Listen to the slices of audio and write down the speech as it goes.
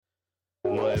お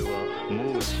前は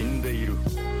もう死んでいる。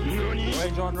何?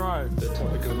 Hey, John Rowe. The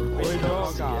topic of the Hey,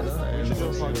 podcast John. together We and should do a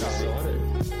honestly, I'm podcast. excited.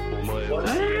 お前はも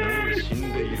う死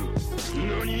んでいる。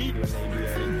何?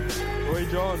 Roy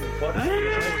John. Hey,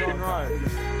 John Rowe.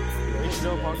 We should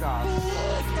do a podcast.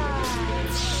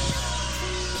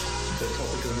 The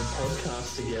topic of the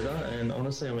podcast together and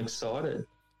honestly, I'm excited.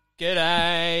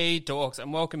 G'day, dorks,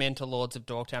 and welcome into Lords of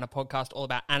Dorktown, a podcast all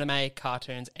about anime,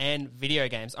 cartoons, and video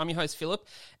games. I'm your host, Philip,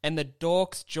 and the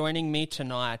dorks joining me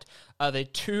tonight are the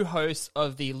two hosts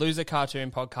of the Loser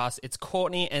Cartoon podcast. It's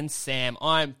Courtney and Sam.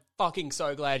 I'm fucking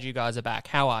so glad you guys are back.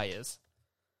 How are yous?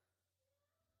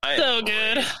 So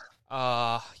good.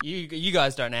 You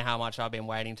guys don't know how much I've been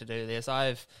waiting to do this.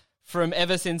 From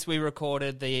ever since we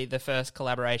recorded the first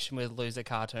collaboration with Loser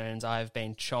Cartoons, I've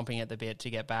been chomping at the bit to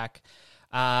get back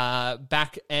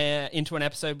into an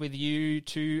episode with you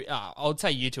two. I would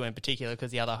say you two in particular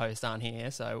because the other hosts aren't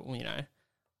here. So, you know,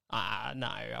 no,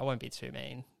 I won't be too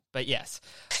mean. But yes,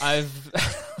 I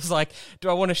was like, do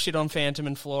I want to shit on Phantom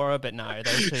and Flora? But no,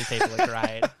 those two people are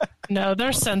great. No,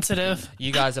 they're sensitive.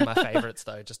 You guys are my favorites,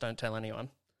 though. Just don't tell anyone.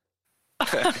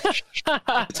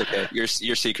 It's okay. Your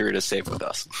secret is safe with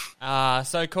us.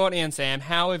 So Courtney and Sam,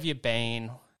 how have you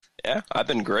been? Yeah, I've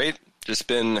been great. Just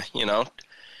been,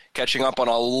 catching up on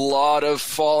a lot of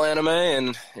fall anime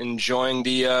and enjoying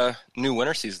the new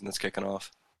winter season that's kicking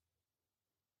off.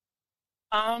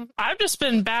 I've just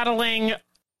been battling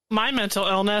my mental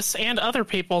illness and other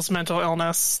people's mental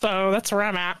illness, so that's where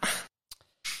I'm at.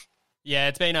 Yeah,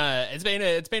 it's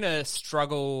been a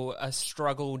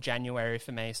struggle January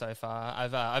for me so far.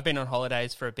 I've been on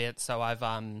holidays for a bit, so I've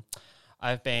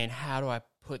been, how do I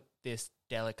put this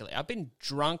delicately? I've been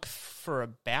drunk for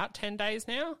about 10 days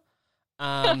now.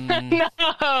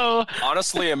 No.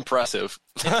 Honestly, impressive.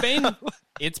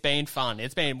 It's been fun.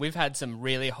 We've had some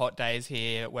really hot days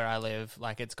here where I live.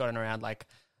 Like, it's gotten around like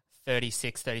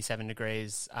 36, 37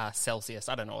 degrees Celsius.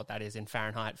 I don't know what that is in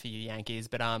Fahrenheit for you Yankees,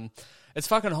 but it's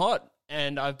fucking hot.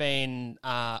 And I've been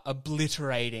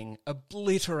obliterating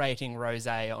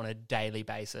rosé on a daily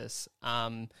basis.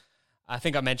 I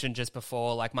think I mentioned just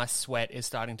before, like, my sweat is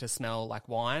starting to smell like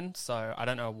wine, so I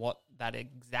don't know what that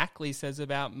exactly says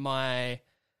about my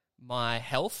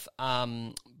health, but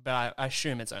I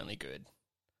assume it's only good.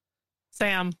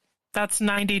 Sam, that's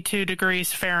 92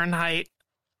 degrees Fahrenheit.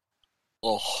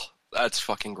 Oh, that's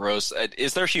fucking gross.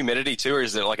 Is there humidity too, or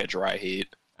is it like a dry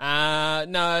heat?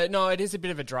 No, it is a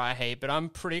bit of a dry heat, but I'm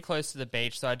pretty close to the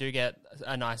beach, so I do get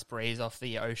a nice breeze off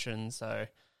the ocean, so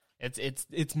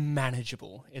it's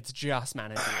manageable. It's just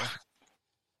manageable.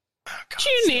 Are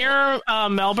you near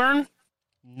Melbourne?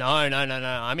 No.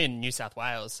 I'm in New South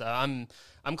Wales, so I'm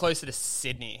closer to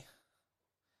Sydney.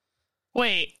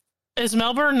 Wait, is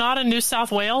Melbourne not in New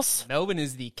South Wales? Melbourne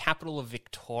is the capital of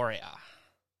Victoria.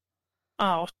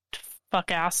 Oh,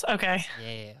 fuck ass. Okay.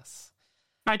 Yes.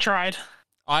 I tried.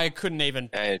 I couldn't even...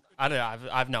 Hey. I don't know.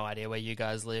 I've no idea where you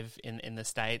guys live in the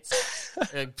States.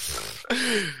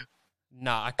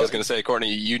 No, I was going to say,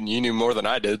 Courtney, you knew more than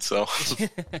I did, so...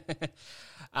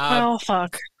 Well,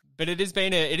 fuck. But it has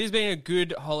been a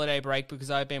good holiday break because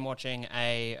I've been watching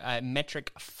a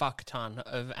metric fuck ton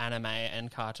of anime and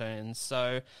cartoons.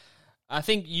 So I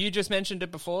think you just mentioned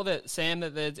it before, that Sam,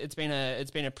 that it's been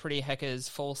a pretty heckers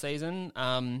fall season.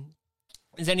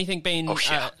 Has anything been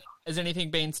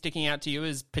sticking out to you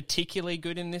as particularly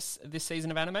good in this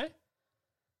season of anime?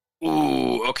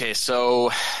 Ooh, okay, so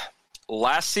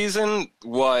last season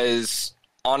was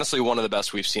honestly one of the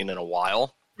best we've seen in a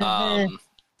while. Mm-hmm.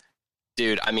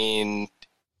 Dude, I mean,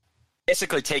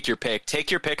 basically take your pick.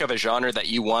 Take your pick of a genre that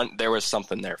you want. There was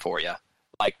something there for you.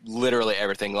 Like, literally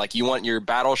everything. Like, you want your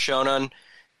battle shonen,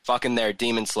 fucking there,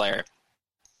 Demon Slayer.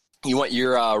 You want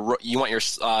your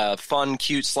fun,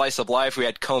 cute slice of life, we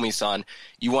had Komi-san.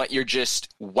 You want your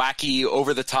just wacky,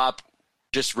 over-the-top,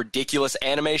 just ridiculous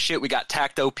anime shit, we got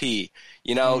Tact OP. You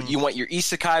want your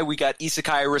isekai, we got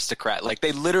Isekai Aristocrat. Like,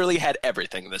 they literally had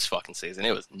everything this fucking season.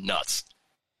 It was nuts.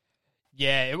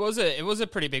 Yeah, it was a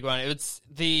pretty big one. It's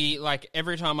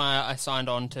every time I signed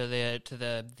on to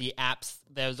the apps,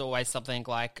 there was always something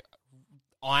like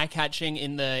eye catching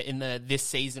in the this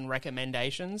season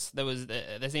recommendations.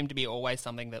 There seemed to be always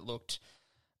something that looked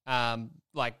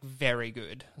like very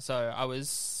good. So I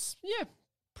was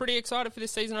pretty excited for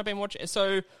this season. I've been watching.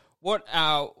 So what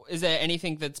is there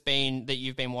anything that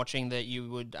you've been watching that you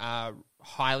would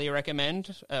highly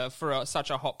recommend for such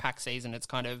a hot pack season?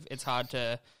 It's hard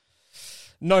to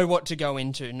know what to go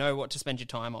into, know what to spend your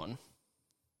time on.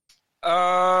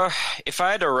 If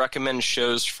I had to recommend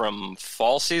shows from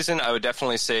fall season, I would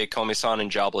definitely say Komi-san and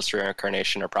Jobless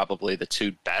Reincarnation are probably the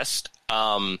two best.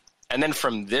 And then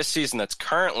from this season that's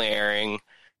currently airing,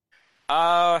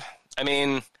 I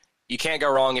mean, you can't go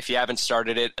wrong if you haven't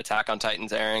started it. Attack on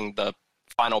Titan's airing, the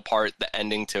final part, the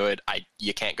ending to it.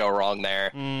 You can't go wrong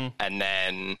there. And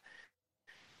then,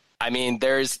 I mean,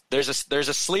 there's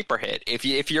a sleeper hit.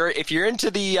 If you're into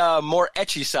the more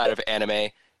ecchi side of anime,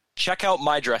 check out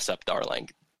My Dress Up Darling.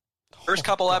 First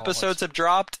couple episodes have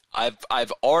dropped.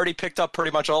 I've already picked up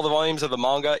pretty much all the volumes of the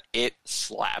manga. It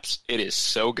slaps. It is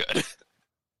so good.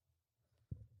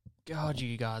 God,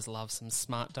 you guys love some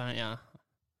smut, don't you?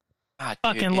 Ah, dude,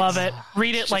 Fucking love it.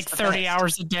 Read it like the 30 best.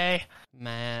 hours a day.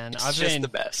 Man, It's just the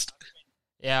best.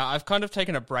 Yeah, I've kind of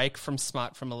taken a break from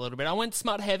smut from a little bit. I went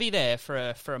smut heavy there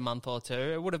for a month or two.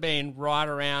 It would have been right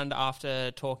around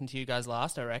after talking to you guys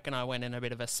last, I reckon. I went in a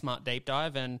bit of a smut deep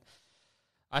dive, and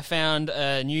I found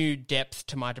a new depth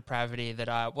to my depravity that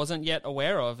I wasn't yet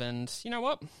aware of. And you know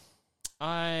what?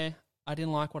 I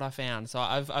didn't like what I found, so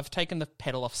I've taken the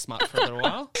pedal off smut for a little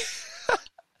while.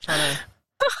 trying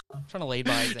to lead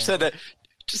by example.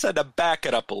 Just had to back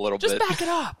it up a little bit. Just back it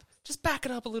up. Just back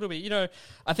it up a little bit. You know,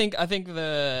 I think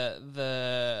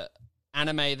the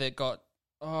anime that got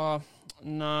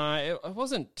no, it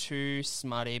wasn't too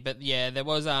smutty, but yeah, there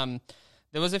was a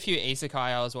few isekai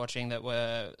I was watching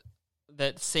that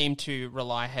seemed to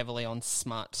rely heavily on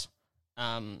smut.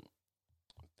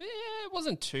 Yeah, it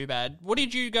wasn't too bad. What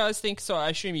did you guys think? So I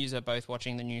assume you are both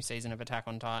watching the new season of Attack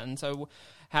on Titan. So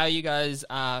how are you guys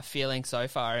feeling so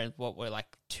far? What, we're like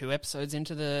 2 episodes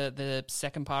into the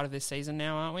second part of this season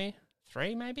now, aren't we?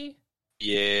 3 maybe?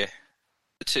 Yeah.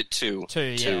 Two.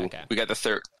 Yeah, okay. We got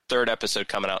the third episode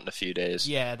coming out in a few days.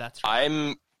 Yeah, that's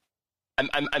right.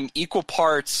 I'm equal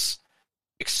parts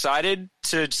excited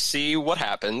to see what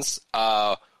happens,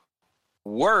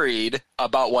 worried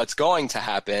about what's going to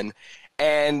happen,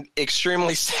 and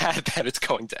extremely sad that it's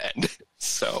going to end.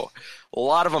 So, a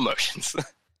lot of emotions.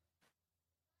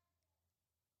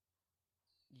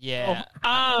 Yeah.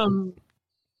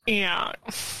 Yeah.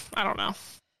 I don't know.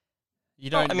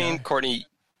 You don't. I mean, know. Courtney,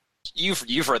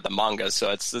 you've read the manga, so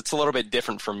it's a little bit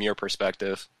different from your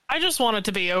perspective. I just want it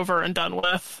to be over and done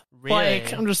with. Really?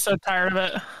 Like, I'm just so tired of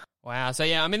it. Wow. So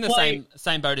yeah, I'm in the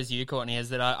same boat as you, Courtney. Is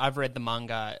that I've read the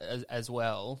manga as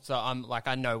well, so I'm like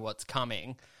I know what's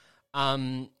coming.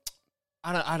 I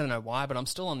don't know why, but I'm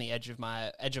still on the edge of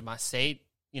my seat.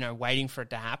 You know, waiting for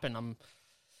it to happen.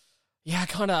 I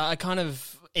kind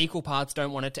of equal parts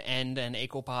don't want it to end, and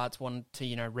equal parts want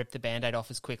to rip the Band-Aid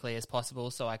off as quickly as possible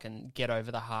so I can get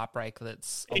over the heartbreak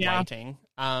that's awaiting.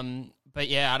 But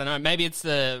yeah, I don't know. Maybe it's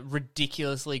the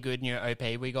ridiculously good new OP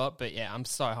we got, but yeah, I'm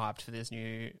so hyped for these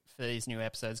new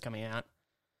episodes coming out.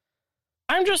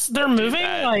 They're moving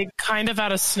like kind of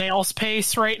at a snail's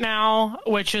pace right now,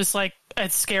 which is like,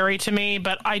 it's scary to me,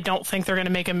 but I don't think they're going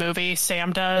to make a movie.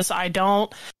 Sam does. I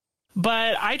don't.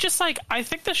 But I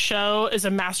think the show is a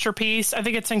masterpiece. I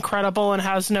think it's incredible and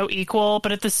has no equal,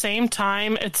 but at the same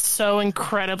time, it's so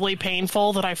incredibly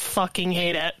painful that I fucking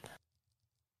hate it.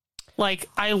 Like,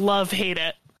 I hate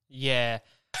it. Yeah.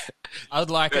 I would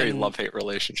like very love-hate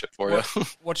relationship for you.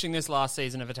 Watching this last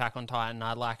season of Attack on Titan,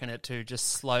 I'd liken it to just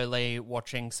slowly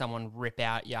watching someone rip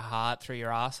out your heart through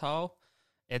your asshole.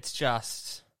 It's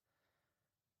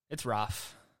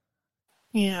rough.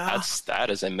 Yeah. That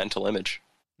is a mental image.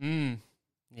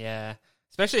 Yeah.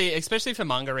 Especially for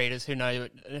manga readers who know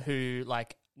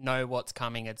what's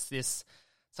coming. It's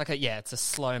a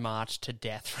slow march to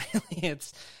death, really.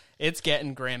 It's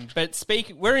getting grim. But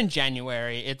we're in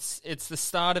January. It's the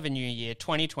start of a new year,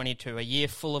 2022, a year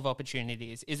full of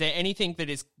opportunities. Is there anything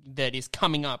that is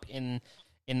coming up in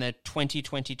the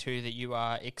 2022 that you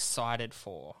are excited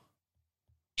for?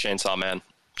 Chainsaw Man,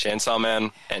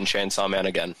 and Chainsaw Man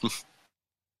again.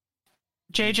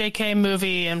 JJK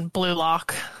movie and Blue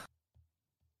Lock.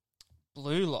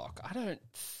 Blue Lock. I don't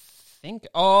think.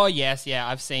 Oh yes, yeah.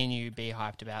 I've seen you be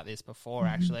hyped about this before.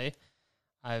 Actually,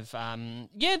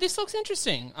 this looks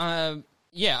interesting. Of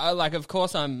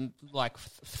course, I'm like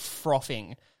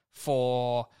frothing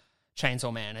for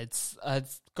Chainsaw Man. It's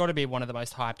got to be one of the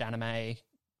most hyped anime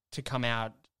to come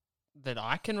out that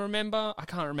I can remember. I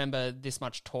can't remember this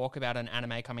much talk about an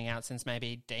anime coming out since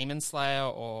maybe Demon Slayer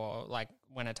or like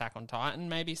when Attack on Titan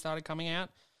maybe started coming out.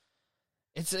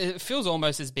 It feels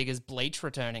almost as big as Bleach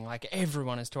returning. Like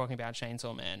everyone is talking about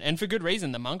Chainsaw Man, and for good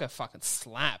reason. The manga fucking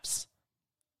slaps.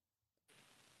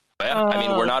 Yeah, I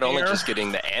mean, we're not only just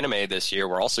getting the anime this year,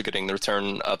 we're also getting the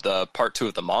return of the part 2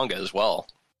 of the manga as well.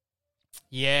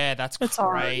 Yeah, that's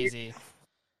crazy.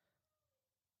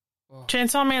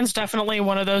 Chainsaw Man's definitely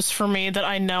one of those for me that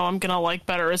I know I'm going to like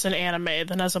better as an anime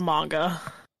than as a manga.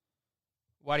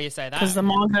 Why do you say that? Because the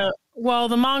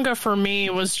manga for me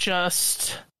was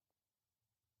just...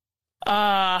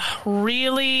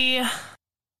 Really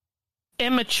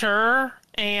immature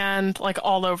and like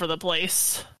all over the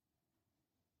place.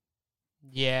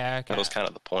 Yeah, okay. That was kind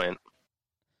of the point.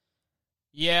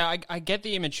 Yeah, I get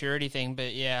the immaturity thing,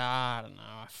 but yeah, I don't know.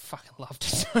 I fucking loved it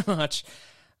so much.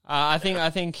 I think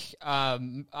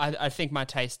my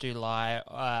tastes do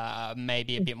lie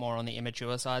maybe a bit more on the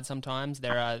immature side sometimes.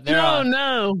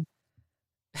 No.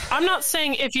 I'm not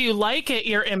saying if you like it,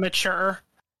 you're immature.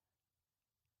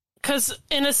 Because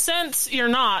in a sense, you're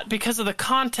not because of the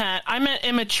content. I meant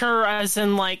immature as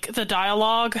in like the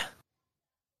dialogue.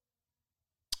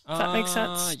 Does that make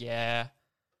sense? Yeah.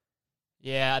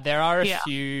 Yeah, there are a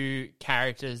few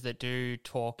characters that do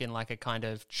talk in like a kind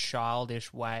of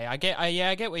childish way. I get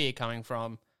where you're coming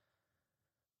from.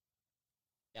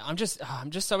 I'm just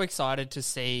so excited to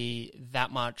see that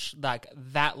much, like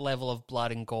that level of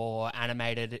blood and gore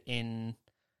animated in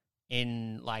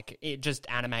like it just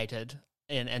animated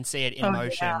and see it in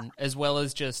motion as well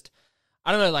as just,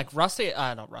 I don't know, like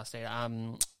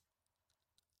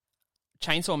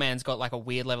Chainsaw Man's got like a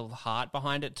weird level of heart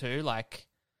behind it too,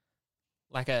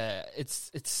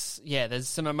 there's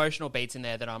some emotional beats in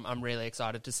there that I'm really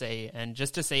excited to see, and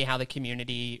just to see how the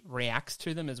community reacts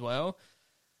to them as well.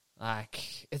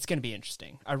 Like, it's going to be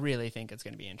interesting. I really think it's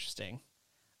going to be interesting.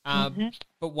 But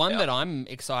one that I'm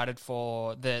excited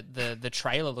for, the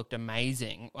trailer looked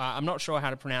amazing. I'm not sure how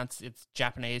to pronounce its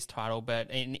Japanese title,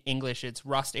 but in English it's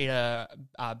Rust Eater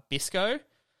Bisco.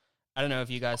 I don't know if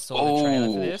you guys saw the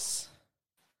trailer for this.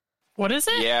 What is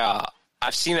it? Yeah.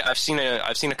 I've seen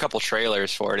a couple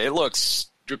trailers for it. It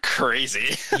looks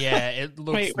crazy. Yeah, it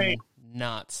looks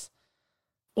nuts.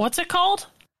 What's it called?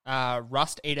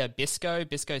 Rust Eater Bisco.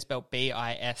 Bisco spelled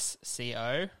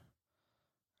Bisco.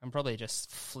 I'm probably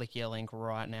just flick you a link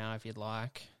right now if you'd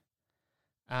like.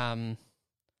 Do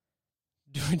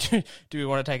we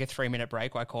want to take a 3-minute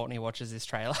break while Courtney watches this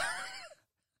trailer?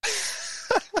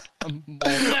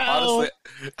 Honestly,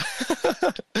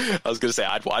 I was gonna say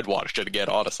I'd watch it again.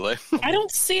 Honestly, I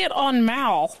don't see it on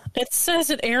Mal. It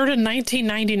says it aired in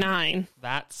 1999.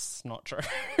 That's not true.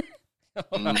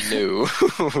 No,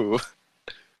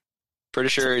 pretty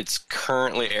sure it's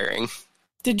currently airing.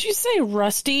 Did you say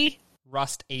Rusty?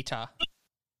 Rust Eater.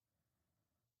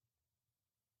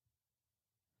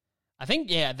 I think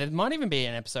there might even be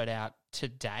an episode out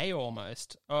today,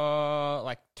 almost.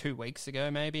 Like 2 weeks ago,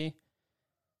 maybe.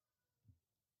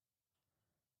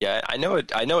 Yeah, I know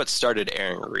it started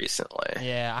airing recently.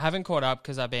 Yeah, I haven't caught up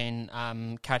because I've been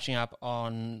catching up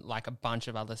on like a bunch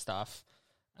of other stuff.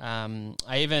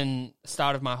 I even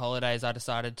started my holidays. I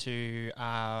decided to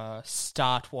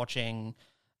start watching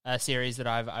a series that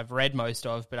I've read most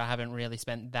of, but I haven't really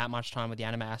spent that much time with the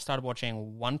anime. I started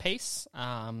watching One Piece.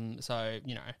 So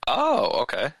you know. Oh,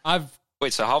 okay.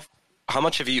 So how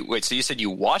much have you? Wait, so you said you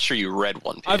watched or you read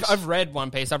One Piece? I've read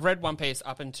One Piece. I've read One Piece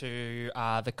up into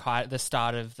the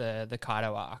start of the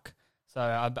Kaido arc. So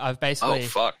I've basically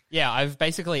I've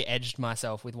basically edged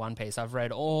myself with One Piece. I've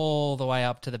read all the way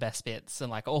up to the best bits and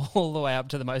like all the way up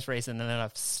to the most recent, and then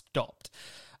I've stopped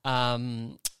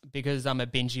because I'm a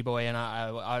bingey boy and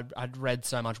I'd read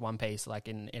so much One Piece. Like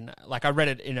I read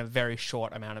it in a very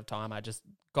short amount of time. I just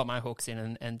got my hooks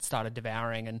in and started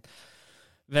devouring, and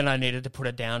then I needed to put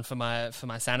it down for my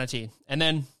sanity. And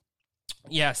then,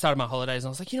 I started my holidays and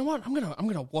I was like, you know what? I'm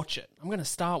gonna watch it. I'm gonna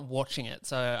start watching it.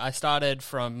 So I started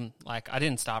from I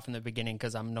didn't start from the beginning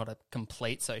because I'm not a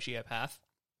complete sociopath.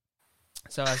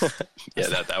 So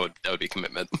that would be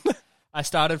commitment. I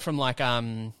started from I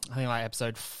think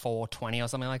episode 420 or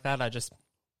something like that.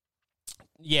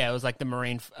 It was like the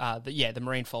Marine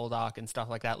Fold arc and stuff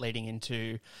like that leading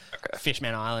into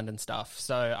Fishman Island and stuff.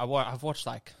 So I've watched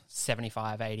like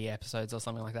 75, 80 episodes or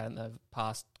something like that in the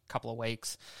past couple of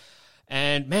weeks.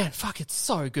 And man, fuck, it's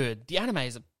so good. The anime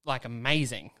is like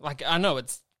amazing. Like I know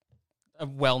it's a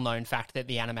well-known fact that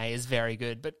the anime is very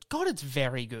good, but God, it's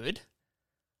very good.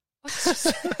 Like,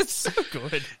 it's so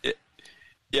good.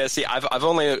 Yeah, see, I've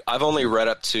only read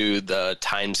up to the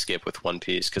time skip with One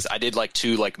Piece because I did like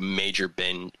 2 like major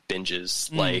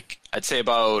binges. Like I'd say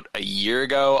about a year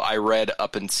ago, I read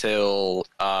up until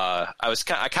I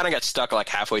kind of got stuck like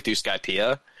halfway through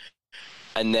Skypiea,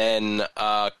 and then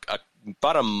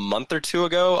about a month or 2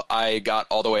 ago, I got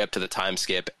all the way up to the time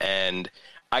skip, and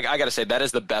I gotta say that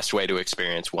is the best way to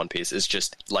experience One Piece is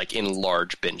just like in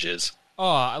large binges.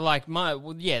 Oh, like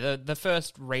the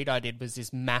first read I did was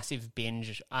this massive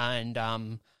binge, and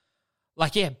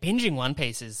binging One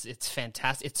Piece it's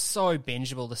fantastic. It's so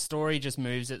bingeable. The story just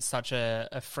moves at such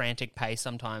a frantic pace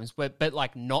sometimes, but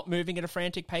like not moving at a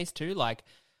frantic pace too. Like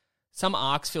some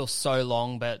arcs feel so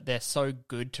long, but they're so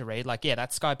good to read. Like, yeah,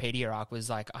 that Skypedia arc was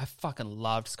like, I fucking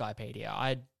loved Skypedia.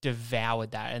 I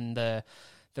devoured that. And the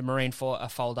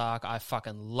Marineford arc I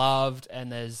fucking loved.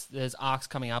 And there's arcs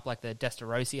coming up like the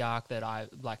Destarosi arc that I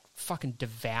like fucking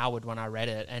devoured when I read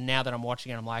it. And now that I'm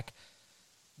watching it, I'm like,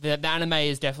 the anime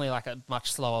is definitely like a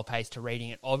much slower pace to reading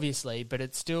it, obviously, but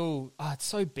it's still, it's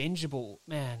so bingeable,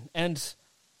 man. And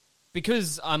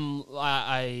because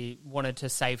I wanted to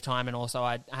save time, and also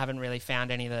I haven't really found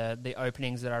any of the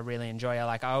openings that I really enjoy.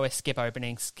 I always skip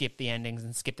openings, skip the endings,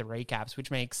 and skip the recaps,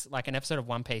 which makes like an episode of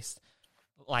One Piece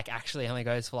like actually only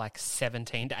goes for like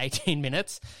 17 to 18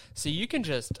 minutes. So you can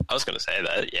just... I was going to say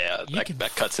that, yeah.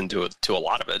 That cuts into a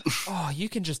lot of it. Oh, you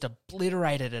can just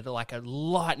obliterate it at like a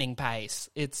lightning pace.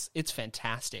 It's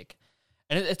fantastic.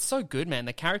 And it's so good, man.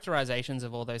 The characterizations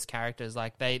of all those characters,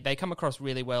 like they come across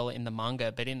really well in the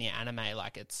manga, but in the anime,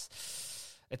 like it's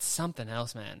something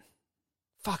else, man.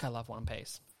 Fuck, I love One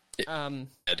Piece. Yeah,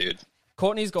 dude.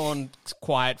 Courtney's gone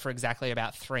quiet for exactly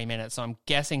about 3 minutes, so I'm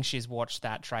guessing she's watched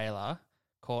that trailer.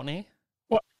 Courtney?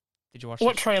 What? Did you watch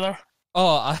What it? trailer?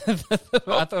 Oh, I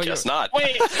thought guess not.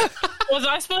 Wait, was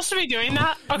I supposed to be doing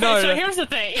that? Okay, No. Here's the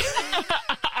thing.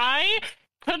 I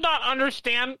could not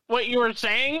understand what you were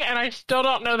saying, and I still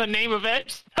don't know the name of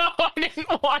it, so I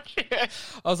didn't watch it.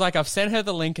 I was like, I've sent her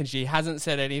the link and she hasn't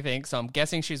said anything, so I'm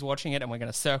guessing she's watching it and we're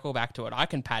going to circle back to it. I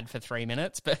can pad for 3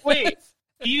 minutes, but... Wait,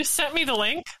 you sent me the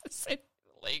link? Sent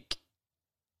the link.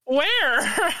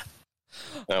 Where?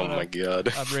 Oh my god.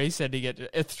 I'm resending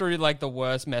it through like the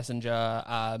worst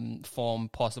messenger form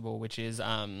possible, which is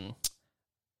Instagram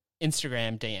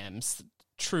DMs.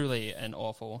 Truly and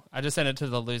awful. I just sent it to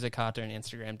the Loser Cartoon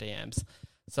Instagram DMs.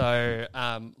 So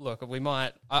look, we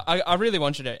might. I really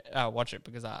want you to watch it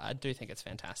because I do think it's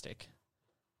fantastic.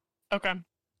 Okay.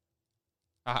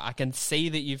 I can see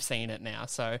that you've seen it now,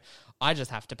 so I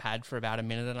just have to pad for about a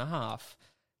minute and a half.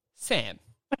 Sam.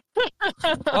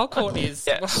 While Courtney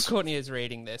is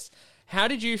reading this, how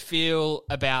did you feel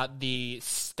about the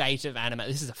state of anime?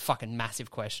 This is a fucking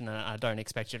massive question, and I don't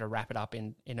expect you to wrap it up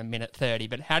in a minute 30,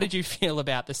 but how did you feel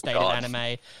about the state of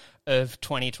anime of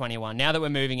 2021? Now that we're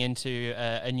moving into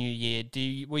a new year,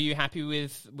 were you happy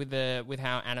with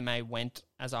how anime went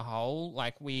as a whole?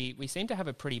 Like, we seem to have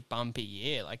a pretty bumpy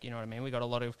year, like, you know what I mean? We got a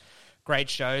lot of great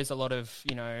shows, a lot of,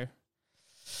 you know,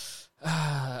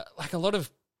 like a lot of,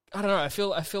 I don't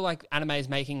know. I feel like anime is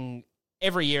making,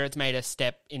 every year it's made a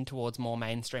step in towards more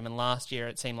mainstream, and last year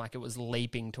it seemed like it was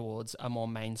leaping towards a more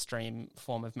mainstream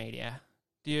form of media.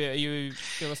 Do you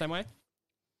feel the same way?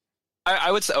 I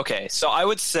would say, okay, so I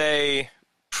would say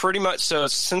pretty much, so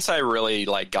since I really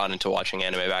like got into watching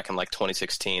anime back in like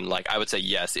 2016, like I would say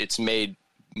yes, it's made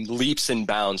leaps and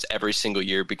bounds every single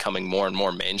year, becoming more and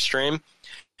more mainstream.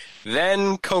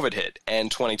 Then COVID hit and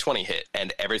 2020 hit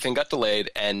and everything got delayed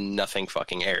and nothing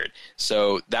fucking aired.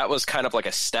 So that was kind of like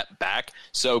a step back.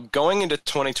 So going into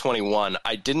 2021,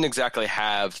 I didn't exactly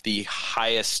have the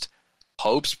highest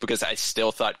hopes because I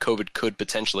still thought COVID could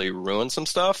potentially ruin some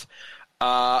stuff.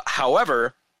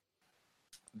 However,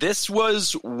 this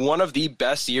was one of the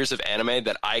best years of anime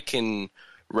that I can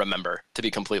remember, to be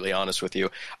completely honest with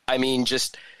you. I mean,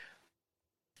 just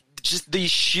the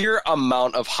sheer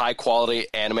amount of high quality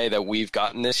anime that we've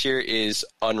gotten this year is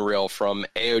unreal. From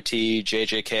AOT,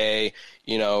 JJK,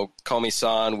 you know,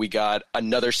 Komi-san, we got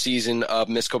another season of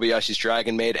Miss Kobayashi's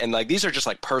Dragon Maid, and like these are just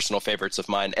like personal favorites of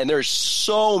mine. And there's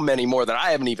so many more that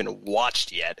I haven't even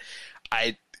watched yet.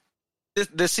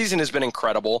 This season has been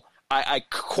incredible. I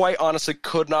quite honestly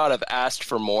could not have asked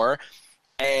for more,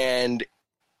 and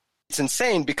it's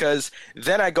insane because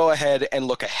then I go ahead and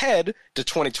look ahead to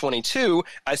 2022.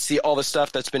 I see all the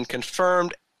stuff that's been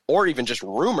confirmed or even just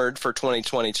rumored for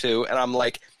 2022. And I'm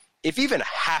like, if even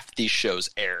half these shows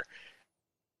air,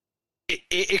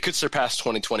 it could surpass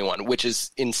 2021, which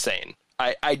is insane.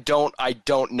 I don't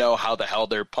know how the hell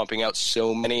they're pumping out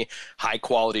so many high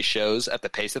quality shows at the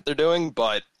pace that they're doing,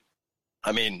 but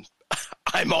I mean,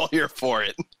 I'm all here for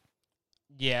it.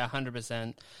 Yeah,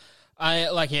 100%. I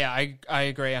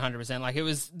agree 100%. Like, it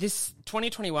was, this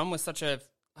 2021 was such a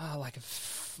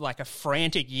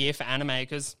frantic year for anime,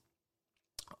 because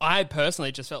I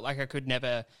personally just felt like I could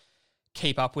never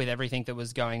keep up with everything that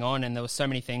was going on, and there were so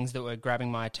many things that were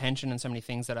grabbing my attention and so many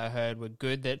things that I heard were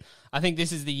good, that I think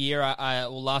this is the year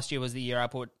last year was the year I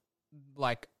put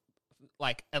like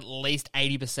at least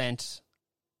 80%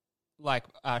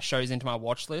 shows into my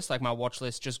watch list. Like, my watch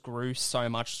list just grew so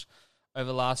much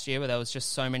over last year, where there was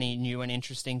just so many new and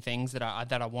interesting things that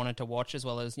I wanted to watch, as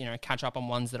well as, you know, catch up on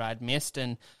ones that I'd missed.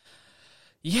 And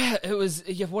yeah, it was,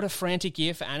 what a frantic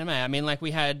year for anime. I mean, like,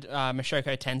 we had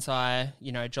Mushoku Tensei,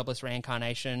 you know, Jobless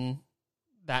Reincarnation,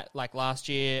 like last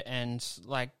year, and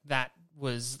like that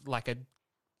was like a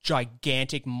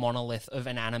gigantic monolith of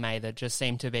an anime that just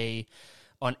seemed to be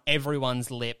on everyone's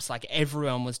lips. Like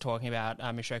everyone was talking about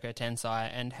Mushoku Tensei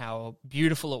and how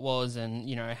beautiful it was, and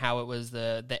you know how it was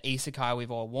the isekai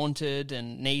we've all wanted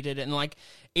and needed, and like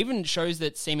even shows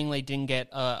that seemingly didn't get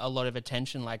a lot of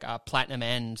attention, like Platinum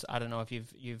End. I don't know if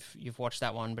you've watched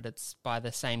that one, but it's by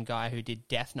the same guy who did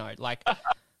Death Note. Like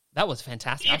that was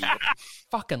fantastic. Yeah. I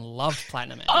fucking loved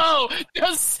Platinum End. Oh,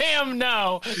 does Sam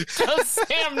know? Does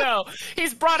Sam know?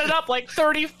 He's brought it up like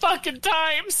 30 fucking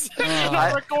times in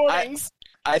our recordings.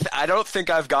 I don't think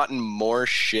I've gotten more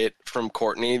shit from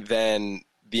Courtney than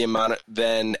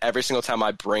every single time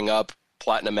I bring up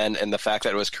Platinum End and the fact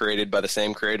that it was created by the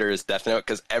same creator as Death Note,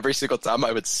 because every single time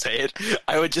I would say it,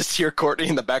 I would just hear Courtney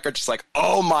in the background just like,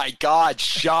 oh my god,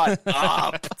 shut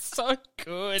up. So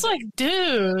good. It's like,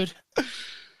 dude,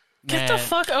 get the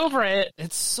fuck over it.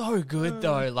 It's so good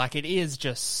though. Like it is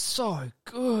just so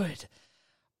good.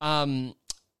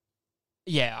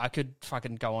 Yeah, I could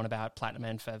fucking go on about Platinum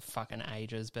End for fucking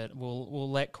ages, but we'll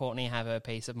let Courtney have her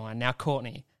peace of mind. Now,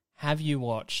 Courtney, have you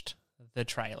watched the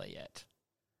trailer yet?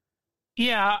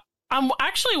 Yeah, I'm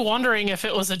actually wondering if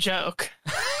it was a joke.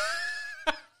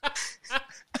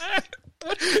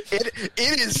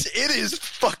 It is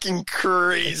fucking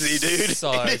crazy, dude.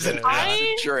 So it is an good.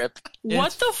 acid trip.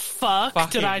 What the fuck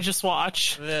fucking- did I just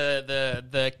watch?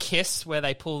 The kiss where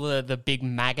they pull the big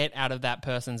maggot out of that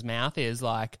person's mouth is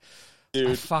like,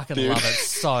 I fucking love it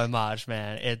so much,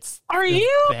 man. It's Are the Oh,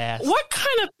 you? best. What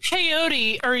kind of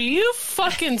peyote are you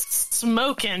fucking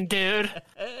smoking, dude?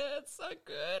 It's so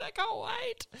good. I can't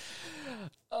wait.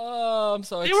 Oh, I'm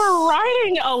so They were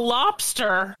riding a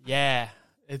lobster. Yeah,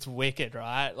 it's wicked,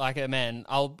 right? Like, man,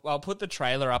 I'll put the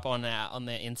trailer up on the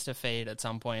Insta feed at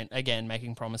some point. Again,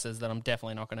 making promises that I'm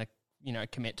definitely not going to,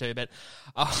 commit to, but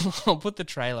I'll put the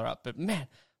trailer up. But man,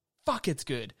 fuck, it's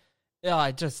good.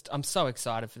 Yeah, I'm so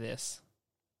excited for this.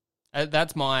 That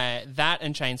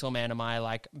and Chainsaw Man are my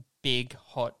like big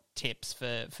hot tips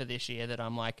for this year that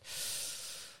I'm like,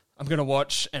 I'm going to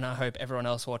watch, and I hope everyone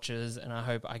else watches, and I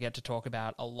hope I get to talk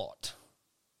about a lot.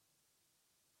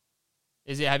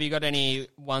 Have you got any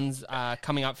ones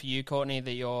coming up for you, Courtney,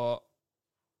 that you're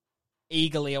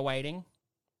eagerly awaiting?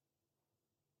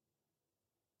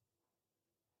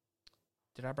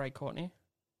 Did I break Courtney?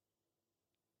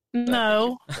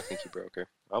 No. I think you broke her.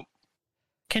 Oh,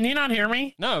 Can you not hear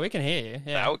me? No, we can hear you.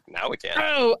 Yeah. now we can.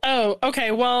 Oh,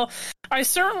 okay. Well, I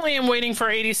certainly am waiting for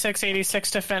 86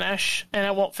 to finish, and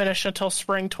it won't finish until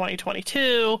spring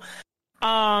 2022.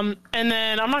 And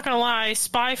then I'm not gonna lie,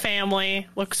 Spy Family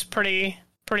looks pretty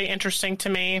interesting to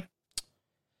me.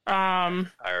 I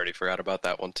already forgot about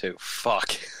that one too.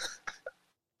 Fuck.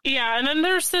 Yeah, and then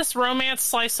there's this romance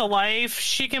slice of life.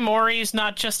 Shikimori's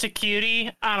not just a cutie.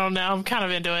 I don't know. I'm kind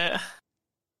of into it.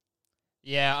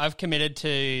 Yeah, I've committed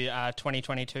to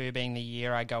 2022 being the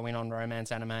year I go in on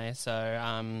romance anime.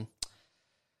 So,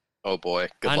 Oh boy.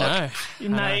 Good I luck. know.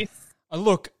 Nice.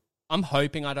 Look, I'm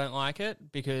hoping I don't like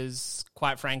it because,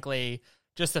 quite frankly,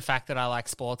 just the fact that I like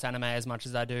sports anime as much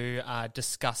as I do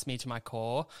disgusts me to my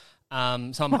core. So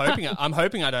I'm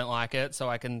hoping I don't like it, so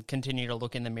I can continue to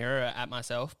look in the mirror at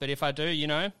myself. But if I do,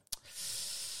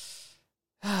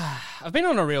 I've been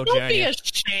on a real Don't journey. be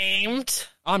ashamed.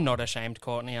 I'm not ashamed,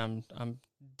 Courtney. I'm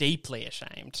deeply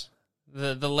ashamed.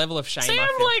 The level of shame.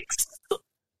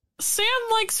 Sam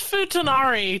likes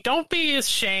Futanari. Don't be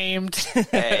ashamed.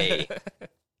 Hey.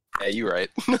 Yeah, you right.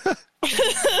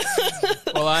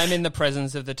 Well, I'm in the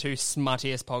presence of the two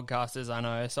smuttiest podcasters I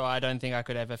know, so I don't think I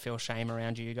could ever feel shame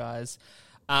around you guys.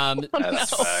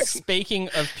 That's facts. Speaking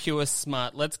of pure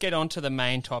smut, let's get on to the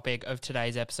main topic of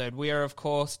today's episode. We are, of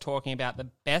course, talking about the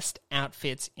best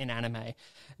outfits in anime.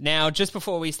 Now, just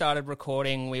before we started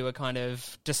recording, we were kind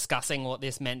of discussing what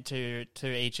this meant to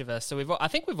each of us. So I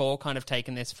think we've all kind of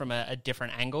taken this from a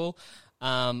different angle.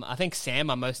 I think, Sam,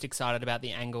 I'm most excited about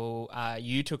the angle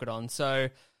you took it on. So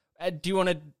do you want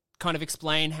to kind of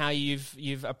explain how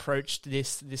you've approached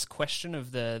this question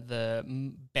of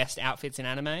the best outfits in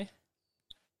anime?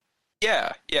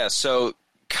 Yeah. So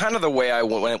kind of the way I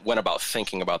went about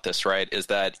thinking about this, right, is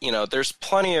that, there's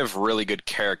plenty of really good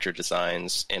character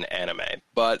designs in anime,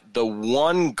 but the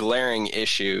one glaring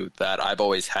issue that I've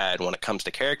always had when it comes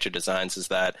to character designs is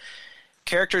that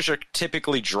characters are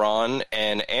typically drawn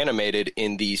and animated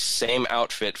in the same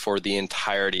outfit for the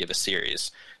entirety of a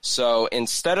series. So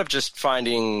instead of just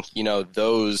finding,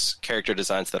 those character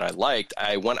designs that I liked,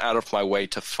 I went out of my way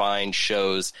to find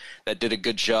shows that did a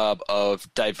good job of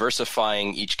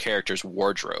diversifying each character's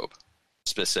wardrobe,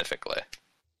 specifically.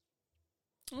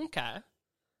 Okay.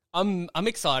 I'm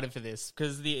excited for this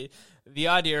because the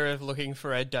idea of looking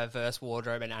for a diverse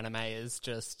wardrobe in anime is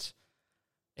just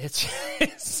it's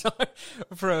so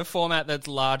for a format that's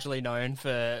largely known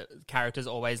for characters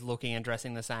always looking and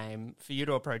dressing the same. For you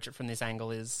to approach it from this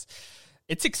angle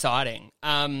it's exciting.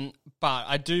 But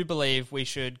I do believe we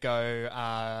should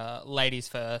go ladies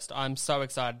first. I'm so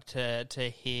excited to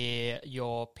hear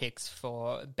your picks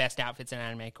for best outfits in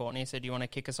anime, Courtney. So do you want to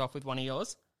kick us off with one of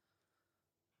yours?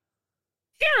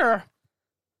 Sure.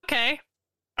 Okay.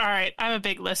 All right. I have a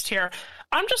big list here.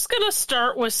 I'm just going to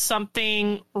start with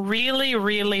something really,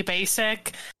 really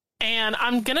basic. And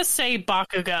I'm going to say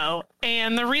Bakugo.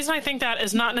 And the reason I think that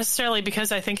is not necessarily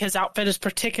because I think his outfit is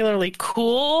particularly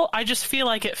cool. I just feel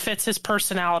like it fits his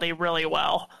personality really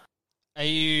well. Are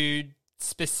you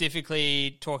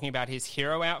specifically talking about his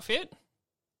hero outfit?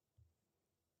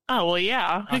 Oh, well,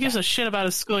 yeah. Who Okay. gives a shit about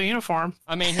his school uniform?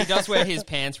 I mean, he does wear his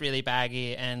pants really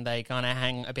baggy and they kind of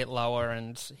hang a bit lower,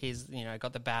 and he's,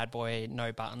 got the bad boy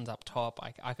no buttons up top.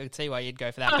 I could see why you'd go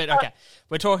for that. But okay,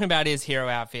 we're talking about his hero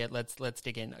outfit. Let's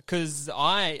dig in. Because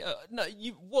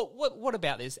what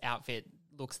about this outfit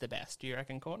looks the best? Do you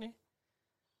reckon, Courtney?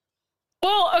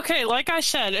 Well, okay, like I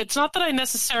said, it's not that I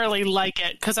necessarily like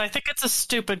it, because I think it's a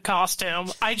stupid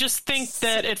costume. I just think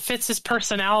that it fits his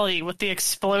personality with the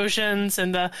explosions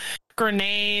and the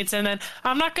grenades, and then,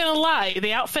 I'm not gonna lie,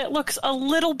 the outfit looks a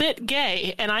little bit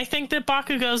gay, and I think that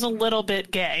Bakugo's a little bit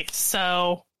gay,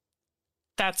 so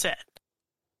that's it.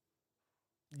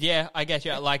 Yeah, I get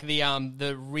you. Like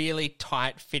the really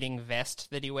tight fitting vest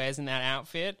that he wears in that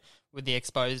outfit with the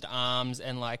exposed arms,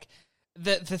 and like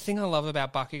the thing I love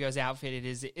about Bakugo's outfit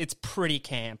it's pretty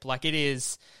camp. It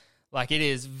is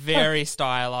very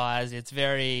stylized. It's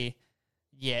very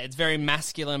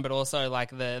masculine, but also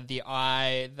like the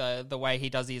eye, the way he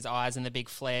does his eyes and the big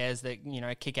flares that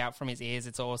kick out from his ears.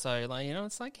 It's also like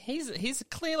it's like he's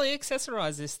clearly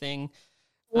accessorized this thing,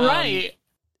 Right.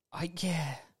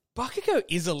 Bakugo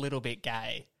is a little bit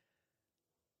gay.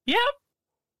 Yep.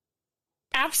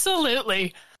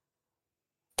 Absolutely.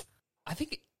 I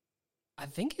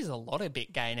think he's a lot of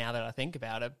bit gay now that I think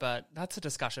about it, but that's a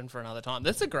discussion for another time.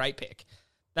 That's a great pick.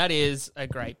 That is a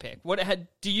great pick.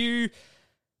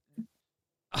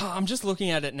 I'm just looking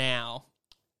at it now.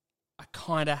 I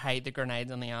kind of hate the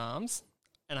grenades on the arms,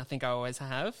 and I think I always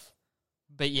have.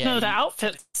 But yeah, No, the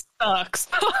outfit sucks.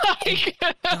 it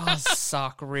does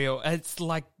suck real. It's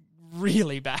like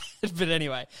really bad. But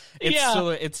anyway,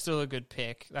 it's still a good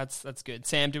pick. That's good.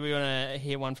 Sam, do we want to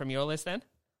hear one from your list then?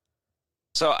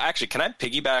 So actually, can I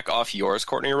piggyback off yours,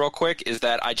 Courtney, real quick? Is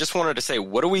that I just wanted to say,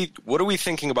 what are we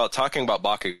thinking about talking about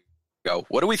Bakugo?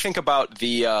 What do we think about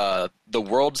the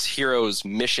World's Heroes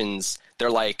missions? They're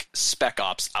like Spec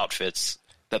Ops outfits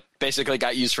that basically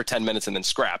got used for 10 minutes and then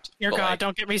scrapped. Dear But, God, like,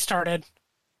 don't get me started.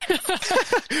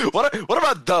 what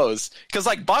about those? Because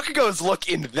like Bakugo's look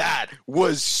in that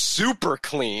was super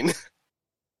clean.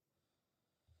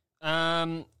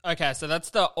 Okay, so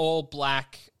that's the all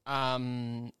black.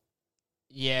 With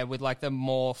like the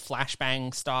more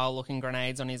flashbang style looking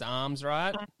grenades on his arms,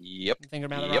 right? Yep. You thinking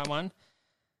about the Yep. right one?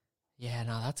 Yeah,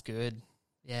 no, that's good.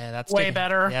 Yeah, that's Way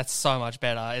better. Yeah, that's so much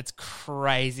better. It's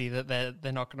crazy that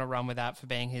they're not going to run with that for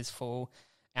being his full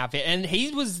outfit. And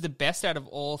he was the best out of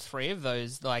all three of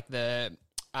those, like the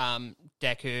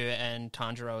Deku and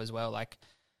Tanjiro as well. Like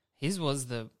his was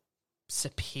the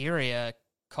superior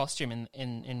costume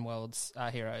in World's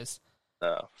Heroes.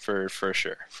 No, for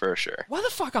sure. Why the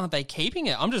fuck aren't they keeping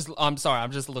it? I'm sorry,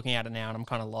 I'm just looking at it now and I'm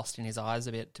kind of lost in his eyes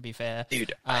a bit, to be fair.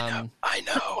 Dude, I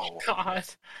know. God.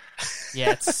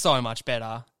 Yeah, it's so much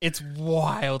better. It's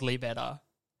wildly better.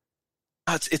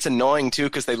 It's annoying too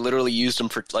because they literally used them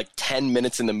for like 10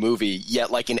 minutes in the movie. Yet,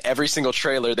 like in every single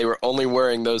trailer, they were only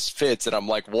wearing those fits, and I'm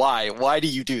like, why? Why do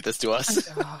you do this to us?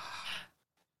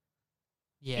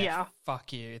 Yeah.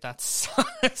 Fuck you. That's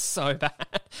so bad.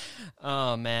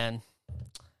 Oh man,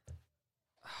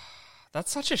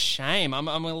 that's such a shame. I'm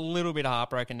a little bit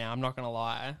heartbroken now. I'm not gonna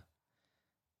lie.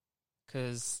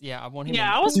 Because I want him.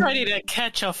 Yeah, I was ready to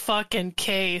catch a fucking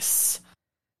case.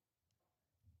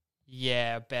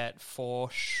 Yeah, bet for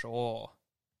sure.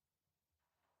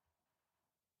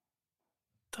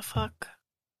 The fuck?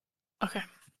 Okay.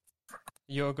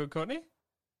 You're good, Courtney?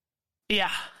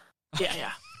 Yeah.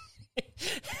 Yeah.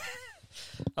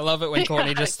 I love it when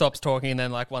Courtney just stops talking and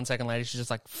then like 1 second later she's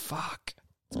just like, fuck.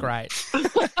 It's great.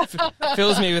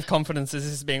 Fills me with confidence as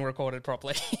this is being recorded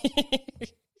properly.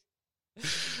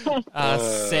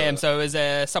 Sam, so is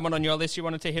there someone on your list you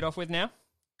wanted to hit off with now?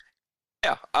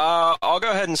 Yeah, I'll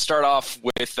go ahead and start off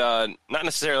with not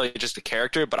necessarily just a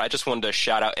character, but I just wanted to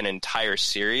shout out an entire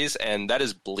series, and that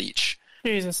is Bleach.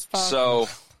 Jesus fuck. So,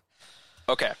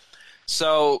 Okay.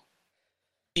 So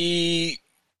the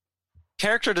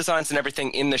character designs and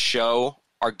everything in the show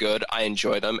are good. I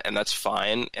enjoy them, and that's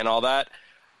fine and all that.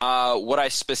 What I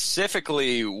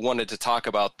specifically wanted to talk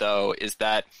about, though, is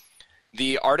that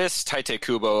the artist Tite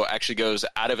Kubo actually goes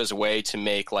out of his way to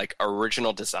make like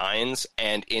original designs,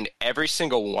 and in every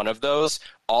single one of those,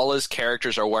 all his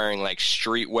characters are wearing like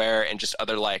streetwear and just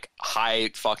other like high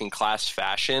fucking class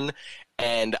fashion.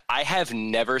 And I have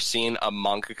never seen a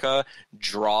mangaka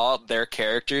draw their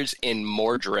characters in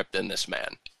more drip than this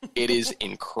man. It is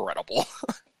incredible.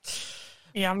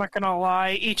 Yeah, I'm not gonna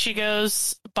lie.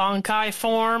 Ichigo's Bankai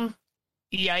form,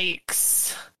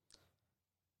 yikes.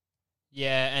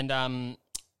 Yeah, and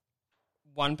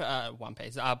One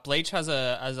Piece. Bleach has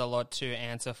a lot to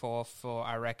answer for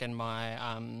I reckon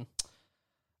my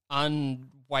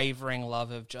unwavering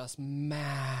love of just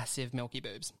massive milky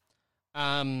boobs.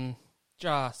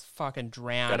 Just fucking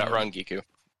drowning. Got outrun Giku.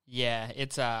 Yeah,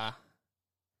 it's let's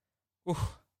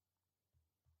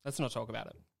not talk about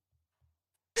it.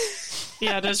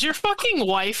 Yeah, does your fucking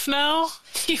wife know?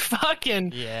 You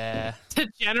fucking Yeah.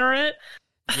 degenerate.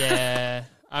 Yeah.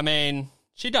 I mean,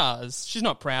 she does. She's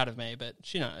not proud of me, but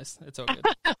she knows. It's all good.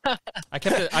 I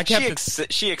kept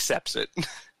it. She accepts it.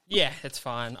 Yeah, it's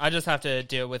fine. I just have to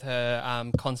deal with her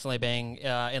constantly being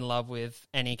in love with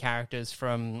any characters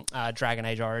from Dragon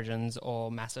Age Origins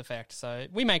or Mass Effect. So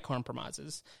we make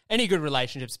compromises. Any good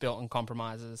relationship's built on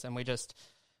compromises, and we just,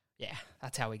 yeah,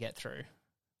 that's how we get through.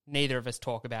 Neither of us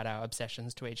talk about our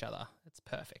obsessions to each other. It's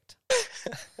perfect.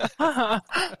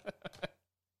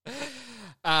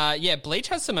 Yeah, Bleach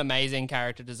has some amazing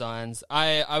character designs.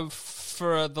 I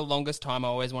for the longest time, I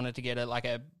always wanted to get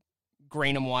a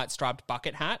green and white striped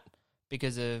bucket hat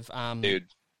because of Dude,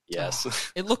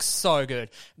 yes. It looks so good.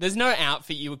 There's no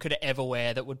outfit you could ever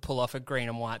wear that would pull off a green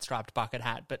and white striped bucket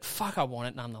hat, but fuck, I want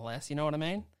it nonetheless. You know what I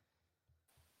mean?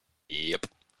 Yep.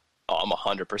 Oh, I'm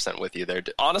 100% with you there.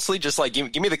 Honestly, just like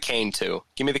give me the cane too.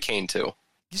 Give me the cane too.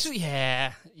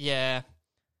 Yeah.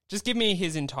 Just give me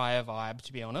his entire vibe,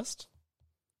 to be honest.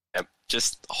 Yep.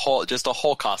 Just a whole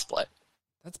cosplay.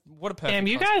 That's what a perfect. Damn,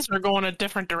 you guys are going a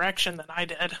different direction than I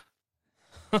did.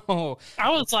 Oh.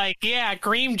 I was like, yeah,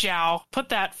 Grimmjow, put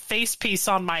that face piece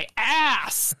on my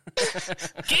ass.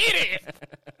 Get it.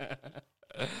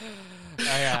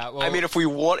 Yeah, well, I mean, if we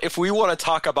want to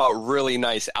talk about really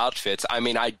nice outfits, I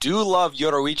mean, I do love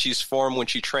Yoroichi's form when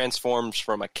she transforms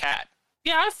from a cat.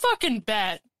 Yeah, I fucking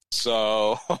bet.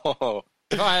 So,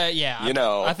 yeah, you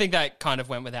know, I think that kind of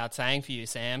went without saying for you,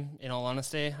 Sam. In all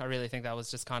honesty, I really think that was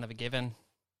just kind of a given.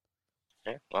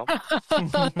 okay, well,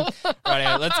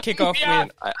 Right, let's kick off Yeah.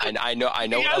 with. I know what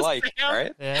I like, Sam.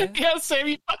 right? Yeah. Yeah, Sam,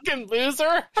 you fucking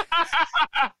loser.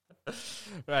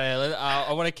 Right,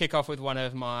 I want to kick off with one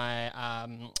of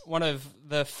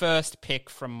the first pick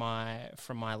from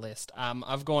my list.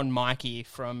 I've gone Mikey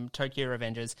from Tokyo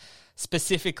Revengers,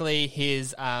 specifically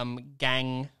his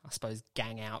gang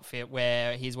outfit,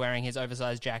 where he's wearing his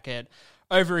oversized jacket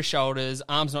over his shoulders,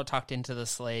 arms not tucked into the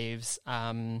sleeves.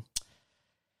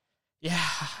 Yeah,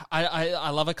 I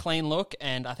love a clean look,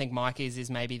 and I think Mikey's is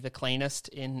maybe the cleanest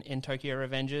in Tokyo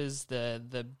Revengers.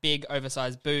 The big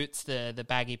oversized boots, the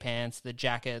baggy pants, the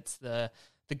jackets, the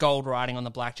gold writing on the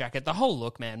black jacket, the whole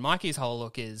look, man. Mikey's whole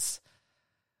look is,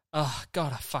 oh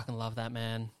god, I fucking love that,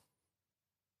 man.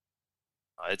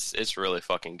 It's really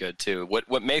fucking good too.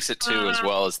 What makes it too as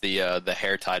well is the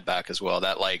hair tied back as well.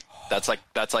 That's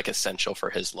essential for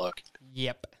his look.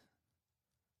 Yep.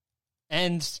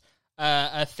 And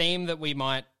a theme that we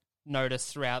might notice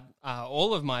throughout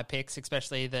all of my picks,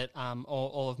 especially that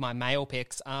all of my male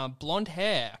picks, are blonde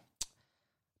hair.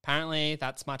 Apparently,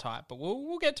 that's my type, but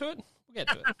we'll get to it. We'll get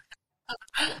to it.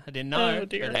 I didn't know. Oh,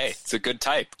 dear. but Hey, it's a good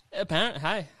type. Apparently,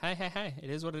 hey, it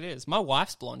is what it is. My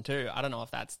wife's blonde too. I don't know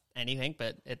if that's anything,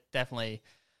 but it's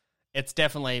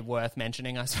definitely worth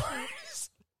mentioning, I suppose.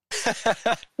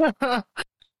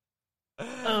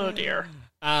 Oh, dear.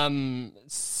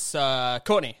 So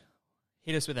Courtney,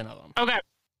 hit us with another one. Okay.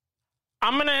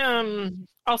 I'm going to,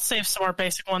 I'll save some more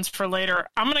basic ones for later.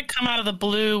 I'm going to come out of the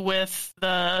blue with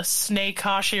the Snake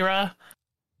Hashira.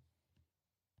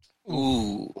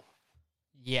 Ooh.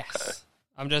 Yes.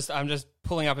 I'm just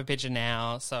pulling up a picture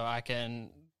now so I can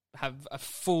have a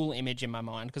full image in my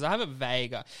mind because I have a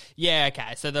vague. Yeah,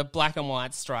 okay. So the black and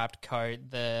white striped coat,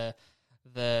 the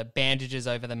bandages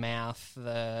over the mouth,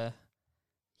 it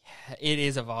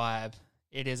is a vibe.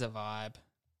 It is a vibe.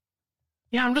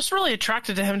 Yeah, I'm just really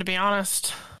attracted to him, to be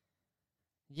honest.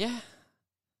 Yeah.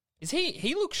 Is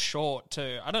he looks short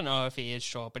too. I don't know if he is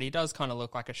short, but he does kind of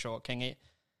look like a short king.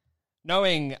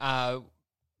 Knowing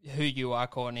who you are,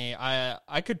 Courtney,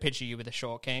 I could picture you with a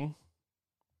short king.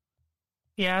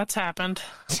 Yeah, it's happened.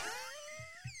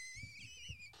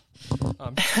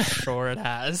 I'm sure it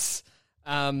has.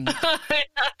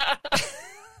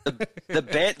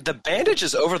 The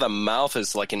bandages over the mouth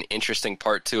is like an interesting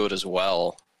part to it as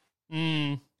well.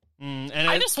 And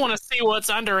I just want to see what's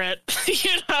under it.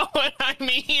 You know what I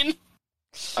mean?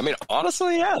 I mean,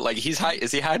 honestly, yeah. Like,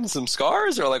 is he hiding some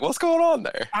scars, or like what's going on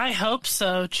there? I hope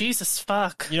so. Jesus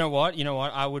fuck. You know what?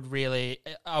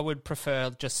 I would prefer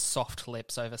just soft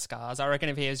lips over scars. I reckon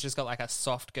if he has just got like a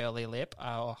soft girly lip,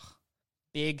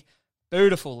 big,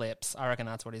 beautiful lips. I reckon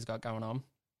that's what he's got going on.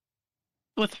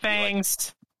 With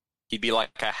fangs. He'd be like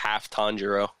a half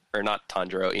Tanjiro, or not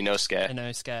Tanjiro, Inosuke.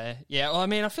 Inosuke. Yeah, well, I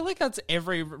mean, I feel like that's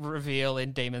every reveal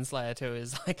in Demon Slayer too.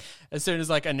 Is like as soon as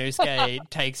like Inosuke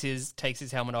takes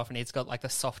his helmet off and he's got like the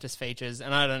softest features.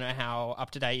 And I don't know how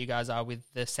up to date you guys are with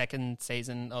the second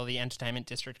season or the Entertainment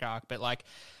District arc, but like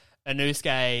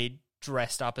Inosuke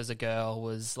dressed up as a girl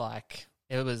was like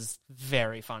it was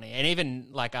very funny, and even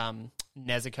like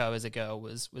Nezuko as a girl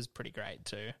was pretty great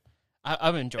too.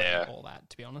 I've enjoyed all that,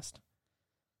 to be honest.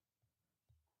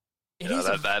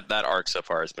 That arc so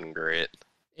far has been great.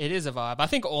 It is a vibe. I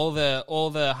think all the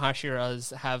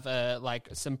Hashiras have like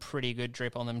some pretty good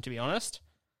drip on them, to be honest.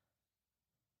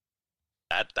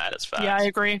 That is fact. Yeah, I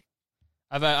agree.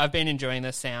 I've been enjoying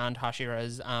the sound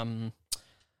Hashira's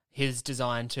his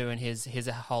design too, and his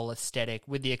whole aesthetic,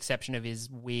 with the exception of his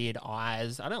weird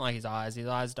eyes. I don't like his eyes. His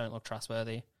eyes don't look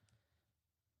trustworthy.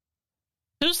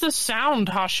 Who's the sound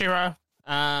Hashira?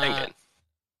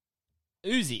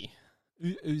 Uzi.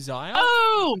 Uzziah?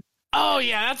 Oh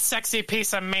yeah, that's sexy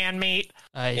piece of man meat.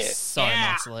 He's so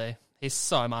muscly. He's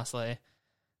so muscly.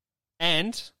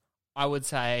 And I would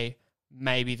say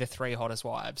maybe the 3 hottest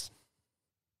wives.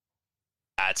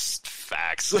 That's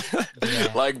facts.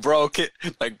 Yeah. Like, bro, can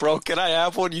I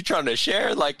have one? You trying to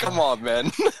share? Like, come on,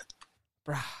 man.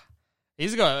 Bruh.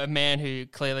 He's got a man who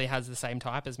clearly has the same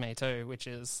type as me too, which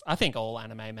is, I think all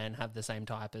anime men have the same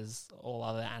type as all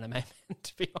other anime men,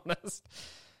 to be honest.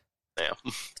 Yeah.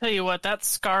 Tell you what, that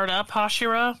scarred up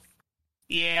Hashira.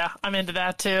 Yeah, I'm into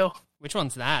that too. Which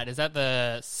one's that? Is that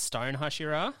the stone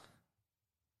Hashira?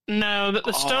 No,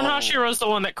 the stone Hashira is the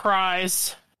one that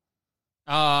cries.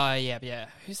 Oh, yeah.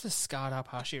 Who's the scarred up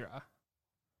Hashira?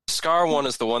 Scar one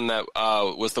is the one that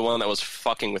was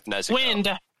fucking with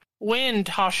Nezuko. Wind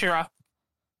Hashira.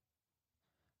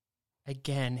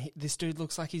 Again, this dude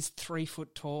looks like he's 3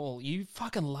 foot tall. You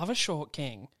fucking love a short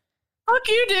king. Fuck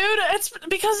you, dude. It's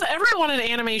because everyone in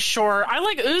anime's short. I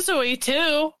like Uzui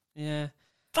too. Yeah.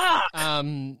 Fuck.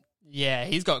 Yeah,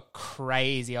 he's got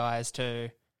crazy eyes too.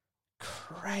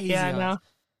 Crazy eyes. I know.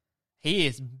 He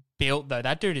is built though.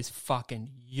 That dude is fucking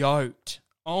yoked.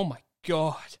 Oh my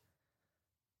god.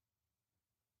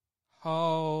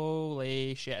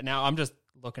 Holy shit. Now I'm just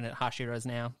looking at Hashiras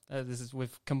now.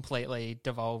 We've completely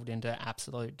devolved into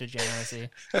absolute degeneracy.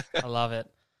 I love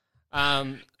it.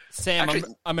 Sam,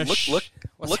 actually,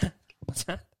 What's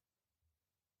that?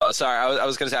 Oh, sorry, I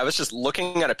was going to say, I was just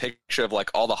looking at a picture of, like,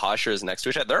 all the Hashiras next to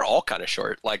each other. They're all kind of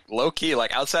short. Like, low-key,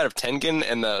 like, outside of Tengen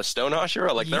and the Stone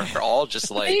Hashira, like, they're all just,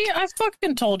 like... Hey, I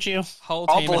fucking told you. All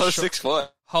below 6 foot.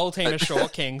 Whole team of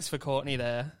short kings for Courtney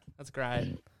there. That's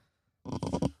great.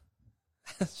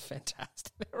 That's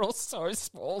fantastic. They're all so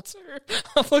small, too.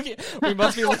 We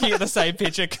must be looking at the same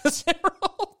picture, because they're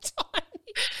all tiny.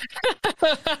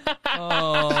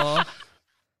 Oh,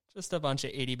 just a bunch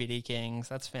of itty bitty kings.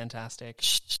 That's fantastic.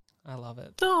 I love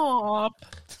it. Stop.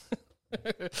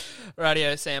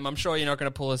 Rightio, Sam. I'm sure you're not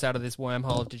going to pull us out of this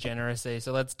wormhole of degeneracy,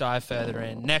 so let's dive further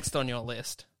in. Next on your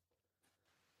list.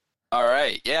 All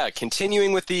right, yeah.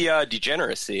 Continuing with the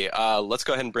degeneracy, let's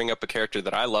go ahead and bring up a character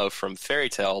that I love from Fairy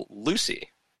Tail, Lucy.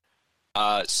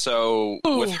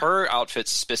 With her outfit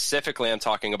specifically, I'm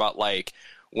talking about, like,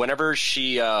 whenever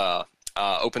she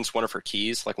opens one of her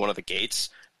keys, like one of the gates,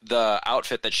 the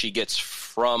outfit that she gets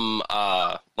from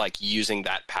like using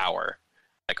that power,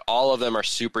 like all of them are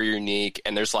super unique,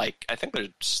 and there's like, I think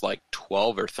there's like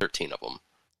 12 or 13 of them.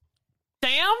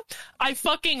 Sam, I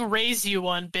fucking raise you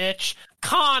one, bitch.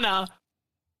 Kana.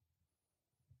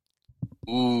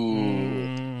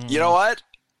 Ooh. You know what?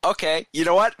 Okay. You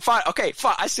know what? Fine. Okay,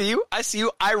 fine. I see you.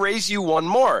 I raise you one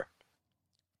more.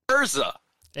 Urza.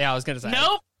 Yeah, I was going to say.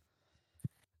 Nope.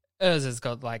 Urza's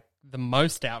got, like, the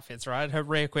most outfits, right? Her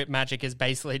re-equip magic is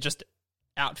basically just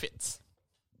outfits.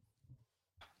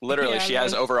 Literally, she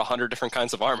has over 100 different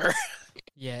kinds of armor.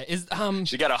 Yeah,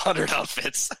 she got 100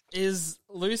 outfits. Is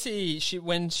Lucy,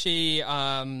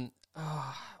 I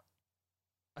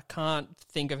can't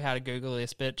think of how to Google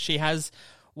this, but she has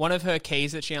one of her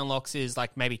keys that she unlocks is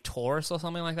like maybe Taurus or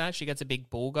something like that. She gets a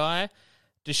big bull guy.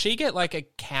 Does she get like a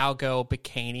cowgirl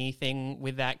bikini thing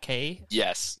with that key?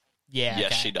 Yes. Yeah.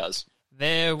 Yes, okay. she does.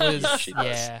 There was, She does.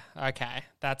 yeah, okay.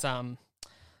 That's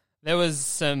there was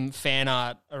some fan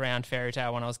art around Fairy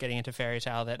Tail when I was getting into Fairy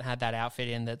Tail that had that outfit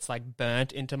in that's like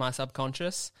burnt into my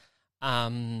subconscious.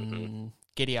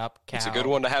 Giddy up, cow. It's a good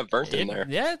one to have burnt in there.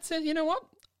 Yeah, it's you know what?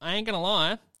 I ain't gonna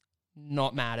lie,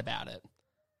 not mad about it.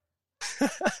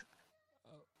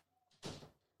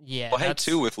 Yeah. Well, hey,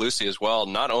 too, with Lucy as well,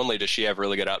 not only does she have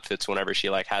really good outfits whenever she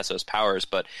like has those powers,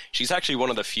 but she's actually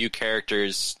one of the few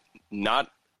characters,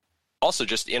 not also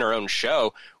just in her own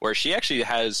show, where she actually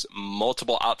has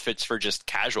multiple outfits for just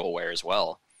casual wear as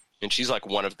well. And she's like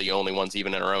one of the only ones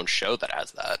even in her own show that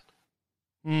has that.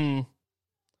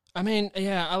 I mean,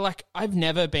 yeah, I've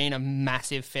never been a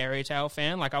massive Fairy Tail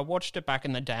fan. Like, I watched it back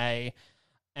in the day,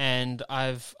 and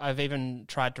I've even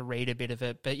tried to read a bit of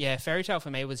it. But yeah, Fairy Tail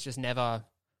for me was just never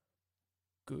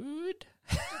good.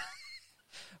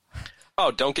 Oh,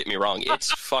 don't get me wrong,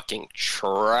 it's fucking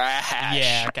trash.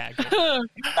 Yeah, okay, good.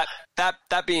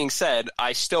 That being said,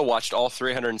 I still watched all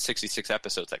 366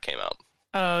 episodes that came out.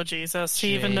 Oh, Jesus.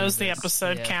 He even knows the Jesus.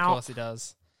 episode Yeah, count. Of course he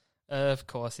does. Of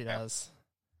course he does.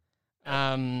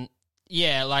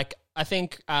 Yeah, like, I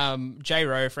think J.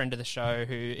 Rowe, friend of the show,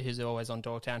 who's always on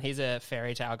Dogtown, he's a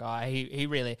Fairy Tail guy. He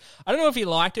really... I don't know if he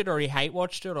liked it or he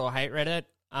hate-watched it or hate-read it.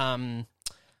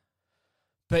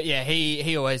 But yeah,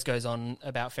 he always goes on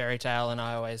about Fairy Tail, and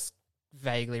I always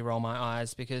vaguely roll my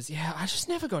eyes because, yeah, I just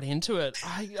never got into it.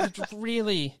 I just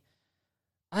really...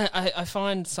 I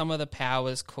find some of the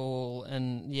powers cool,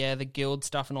 and yeah, the guild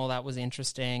stuff and all that was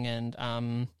interesting, and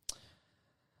yeah,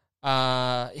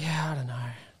 I don't know.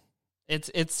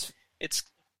 It's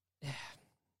yeah,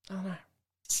 I don't know.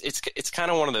 It's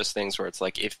kind of one of those things where it's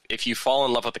like if you fall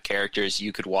in love with the characters,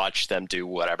 you could watch them do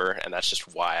whatever, and that's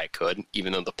just why I could,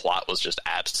 even though the plot was just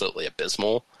absolutely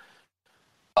abysmal.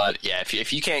 But yeah,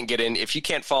 if you can't if you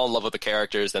can't fall in love with the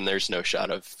characters, then there's no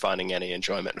shot of finding any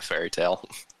enjoyment in Fairy Tail.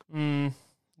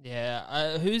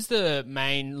 Yeah. Who's the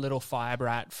main little fire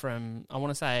brat from? I want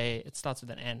to say it starts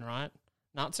with an N, right?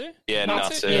 Natsu. Yeah,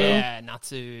 Natsu. Yeah,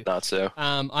 Natsu. Natsu.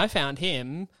 I found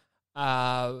him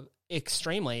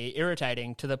extremely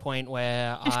irritating to the point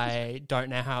where I don't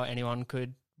know how anyone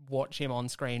could watch him on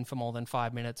screen for more than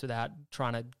 5 minutes without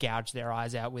trying to gouge their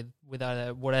eyes out with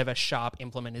whatever sharp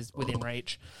implement is within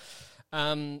reach.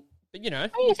 But you know,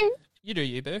 you do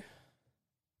you, boo.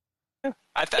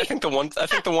 I think the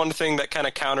one thing that kind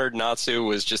of countered Natsu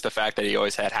was just the fact that he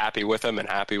always had Happy with him, and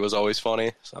Happy was always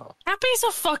funny. So Happy's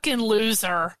a fucking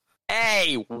loser.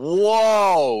 hey,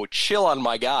 whoa, chill on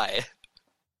my guy.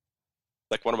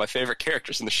 Like one of my favorite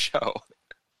characters in the show.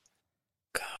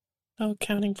 No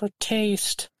accounting for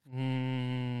taste.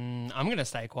 I'm going to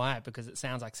stay quiet because it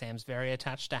sounds like Sam's very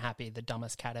attached to Happy, the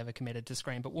dumbest cat ever committed to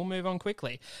screen, but we'll move on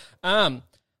quickly.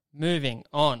 Moving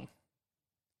on.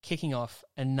 Kicking off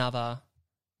another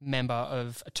member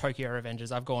of Tokyo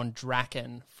Revengers. I've gone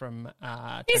Draken from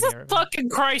Jesus Tokyo Revengers. fucking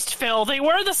Christ, Phil. They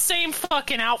wear the same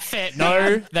fucking outfit. No,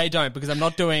 man. they don't, because I'm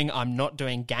not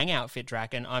doing gang outfit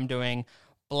Draken. I'm doing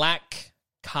black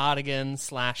cardigan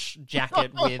 /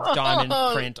 jacket with diamond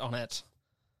print on it.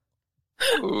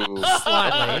 Ooh.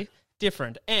 Slightly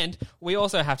different. And we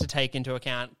also have to take into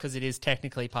account, because it is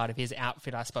technically part of his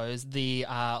outfit, I suppose, the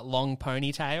long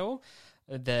ponytail,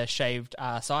 the shaved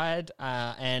side,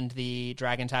 and the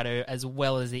dragon tattoo, as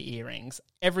well as the earrings.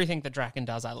 Everything that Draken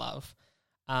does, I love.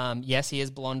 Yes, he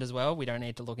is blonde as well. We don't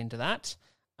need to look into that.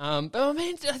 But I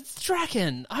mean, it's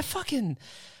Draken. I fucking...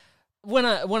 When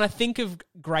I think of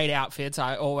great outfits,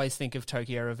 I always think of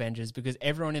Tokyo Revengers because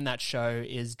everyone in that show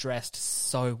is dressed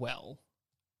so well.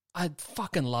 I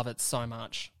fucking love it so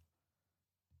much.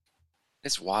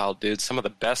 It's wild, dude. Some of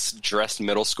the best dressed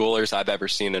middle schoolers I've ever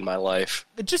seen in my life.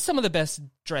 Just some of the best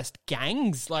dressed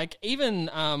gangs. Like, even,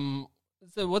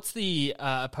 so what's the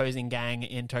opposing gang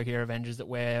in Tokyo Revengers that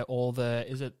wear all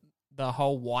is it the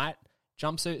whole white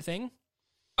jumpsuit thing?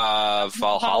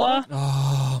 Valhalla?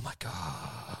 Oh, my God.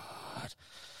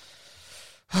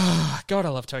 God, I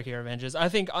love Tokyo Revengers. I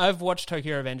think I've watched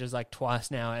Tokyo Revengers like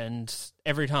twice now, and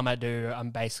every time I do,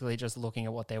 I'm basically just looking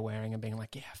at what they're wearing and being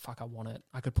like, yeah, fuck, I want it.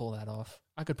 I could pull that off.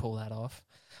 I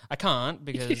can't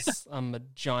because I'm a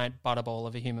giant butterball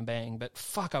of a human being, but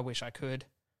fuck, I wish I could.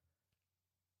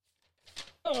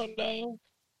 Oh, no.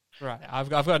 Right, I've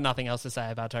got nothing else to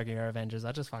say about Tokyo Revengers.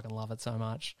 I just fucking love it so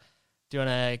much. Do you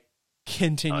want to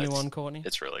continue on, Courtney?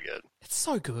 It's really good. It's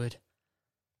so good.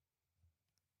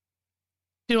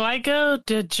 Do I go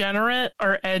degenerate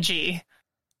or edgy?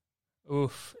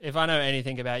 Oof. If I know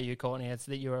anything about you, Courtney, it's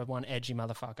that you're one edgy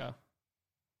motherfucker.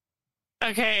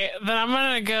 Okay, then I'm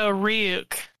gonna go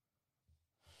Ryuk.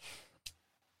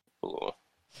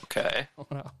 Okay. Oh,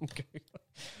 no, I'm Googling.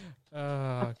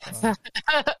 Oh,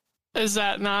 God. Is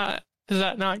that not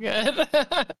good?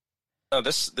 No,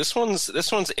 this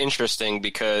one's interesting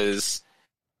because,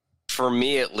 for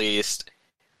me at least,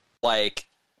 like,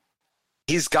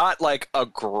 he's got like a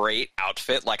great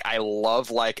outfit. Like, I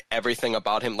love like everything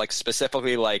about him. Like,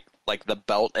 specifically like the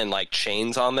belt and like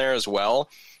chains on there as well.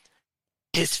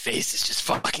 His face is just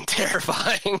fucking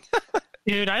terrifying.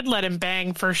 Dude, I'd let him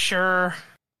bang for sure.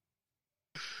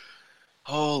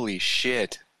 Holy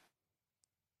shit!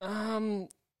 Yeah.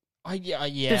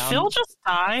 Did Phil just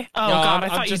die? Oh No, God, I'm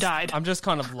I thought you just- died. I'm just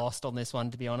kind of lost on this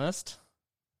one, to be honest.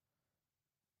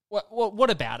 What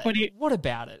about it? What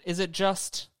about it? Is it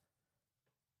just?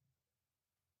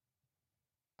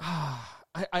 I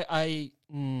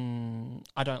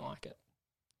don't like it.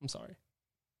 I'm sorry.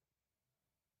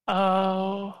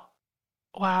 Oh,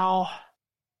 wow.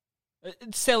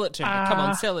 Sell it to me. Come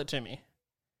on, sell it to me.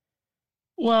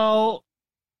 Well,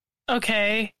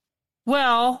 okay.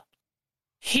 Well,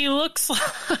 he looks like...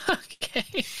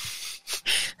 Okay.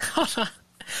 Hold on.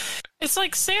 It's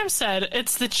like Sam said,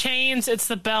 it's the chains, it's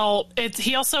the belt.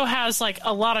 He also has like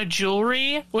a lot of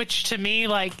jewelry, which to me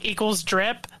like equals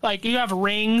drip. Like you have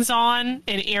rings on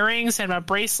and earrings and a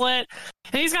bracelet.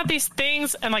 And he's got these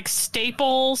things and like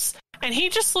staples. And he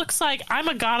just looks like I'm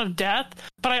a god of death,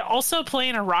 but I also play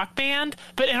in a rock band,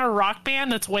 but in a rock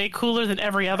band that's way cooler than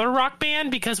every other rock band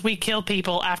because we kill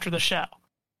people after the show.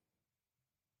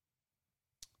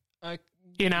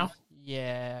 You know?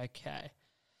 Yeah, okay.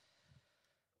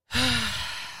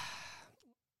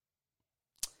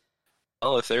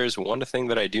 Well, if there is one thing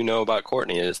that I do know about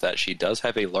Courtney is that she does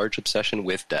have a large obsession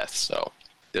with death, so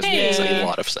this makes a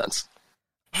lot of sense.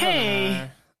 Hey.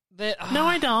 No,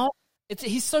 I don't.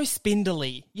 He's so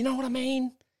spindly. You know what I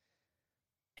mean?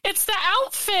 It's the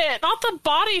outfit, not the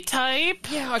body type.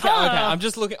 Yeah, okay. I'm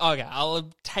just looking. Okay, I'll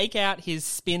take out his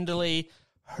spindly,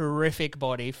 horrific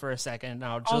body for a second, and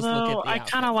I'll just look at the outfit. I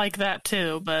kind of like that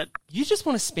too, but You just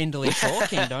want a spindly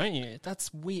talking, don't you?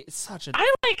 That's weird. It's such a...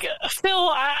 I like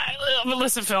Phil.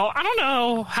 Listen, Phil, I don't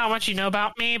know how much you know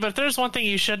about me, but if there's one thing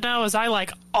you should know is I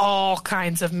like all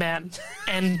kinds of men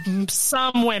and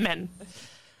some women.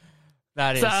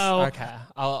 That is So, okay.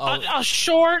 I'll A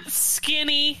short,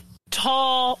 skinny,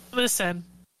 tall. Listen,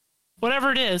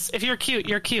 whatever it is, if you're cute,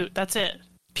 you're cute. That's it.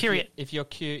 Period. If you're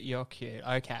cute, you're cute.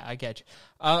 Okay, I get you.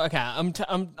 Okay,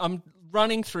 I'm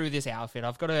running through this outfit.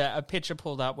 I've got a picture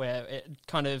pulled up where it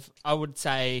kind of, I would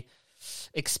say,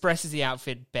 expresses the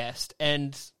outfit best.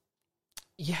 And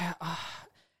yeah,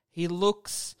 he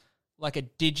looks like a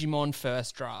Digimon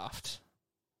first draft.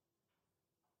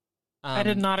 I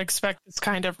did not expect this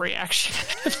kind of reaction.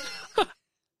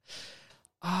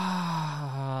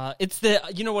 It's the,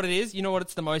 you know what it is? You know what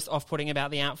it's the most off-putting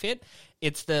about the outfit?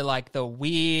 It's the, like, the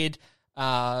weird,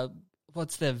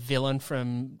 what's the villain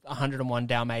from 101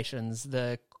 Dalmatians?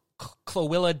 The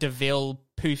Cloilla DeVille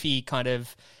poofy kind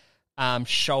of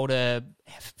shoulder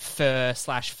fur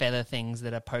 / feather things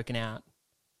that are poking out.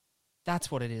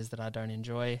 That's what it is that I don't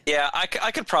enjoy. Yeah,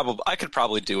 I could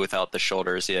probably do without the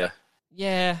shoulders, yeah.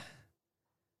 Yeah.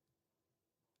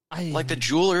 Like the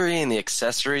jewelry and the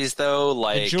accessories, though,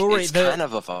 like jewelry, it's kind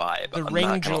of a vibe. The I'm ring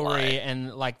not gonna jewelry lie.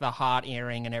 and like the heart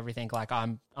earring and everything, like I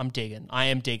am digging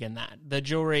that. The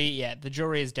jewelry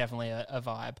is definitely a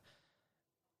vibe.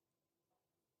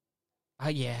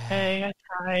 Yeah. Hey, I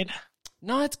tried.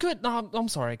 No, it's good. No, I'm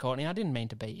sorry, Courtney. I didn't mean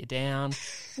to beat you down.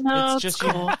 No, it's just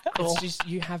cool. it's just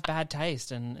you have bad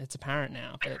taste, and it's apparent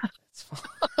now. But it's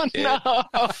fine. Yeah.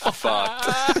 No.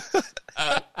 Fucked.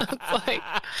 It's like,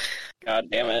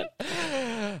 God damn it.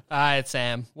 All right,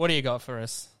 Sam. What do you got for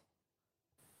us?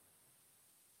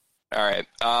 All right.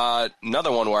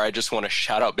 Another one where I just want to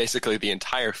shout out basically the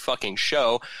entire fucking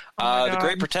show. my The God.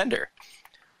 Great Pretender.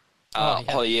 Yeah.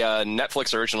 The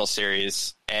Netflix original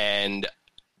series and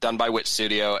done by Wit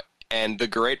Studio. And the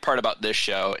great part about this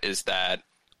show is that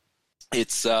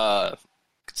it's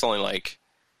only like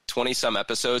 20-some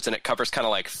episodes, and it covers kind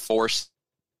of like 4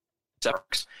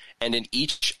 steps. And in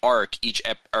each arc, each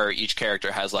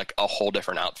character has like a whole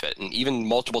different outfit, and even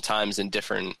multiple times in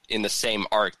the same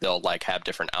arc, they'll like have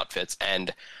different outfits.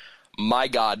 And my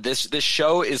God, this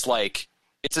show is like,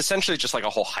 it's essentially just like a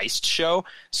whole heist show.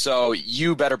 So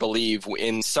you better believe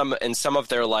in some of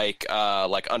their like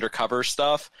undercover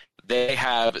stuff, they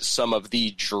have some of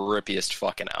the drippiest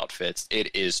fucking outfits.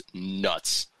 It is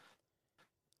nuts.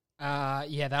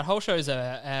 Yeah, that whole show is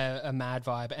a mad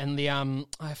vibe, and the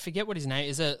I forget what his name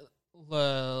is. It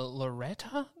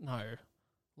Loretta? No,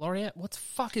 Laureate. What the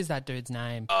fuck is that dude's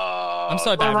name? I'm I'm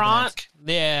so bad with Laurent? names.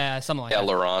 Yeah, something like that.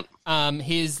 Laurent.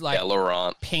 His like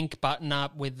Laurent. pink button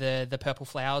up with the purple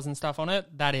flowers and stuff on it.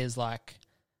 That is like,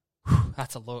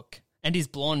 that's a look. And he's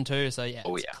blonde too, so yeah,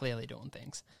 it's clearly doing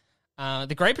things.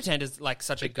 The Great Pretender is like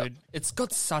such a good. It's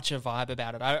got such a vibe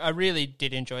about it. I really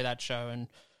did enjoy that show, and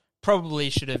probably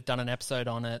should have done an episode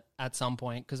on it at some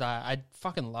point because I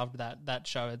fucking loved that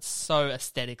show. It's so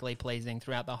aesthetically pleasing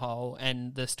throughout the whole,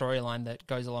 and the storyline that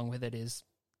goes along with it is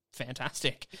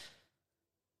fantastic.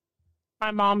 My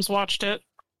mom's watched it.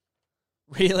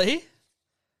 Really?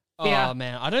 Yeah. Oh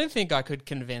man, I don't think I could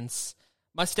convince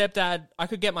my stepdad. I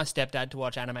could get my stepdad to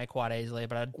watch anime quite easily,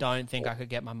 but I don't think I could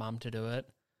get my mum to do it.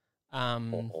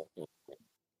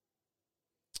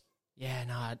 Yeah,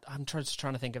 no, I'm just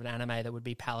trying to think of an anime that would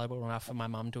be palatable enough for my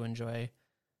mum to enjoy.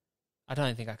 I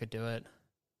don't think I could do it.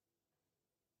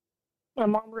 My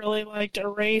mom really liked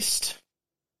Erased.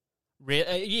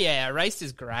 Yeah, Erased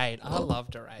is great. I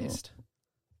loved Erased.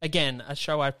 Again, a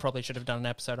show I probably should have done an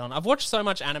episode on. I've watched so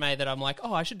much anime that I'm like,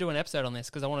 oh, I should do an episode on this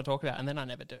because I want to talk about it, and then I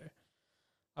never do.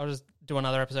 I'll just do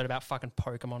another episode about fucking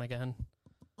Pokemon again.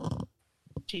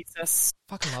 Jesus.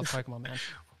 Fucking love Pokemon, man.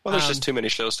 Well, there's just too many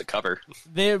shows to cover.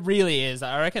 There really is.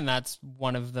 I reckon that's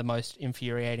one of the most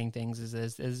infuriating things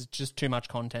is there's just too much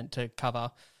content to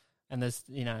cover. And there's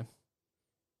too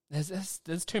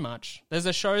much. There's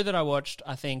a show that I watched,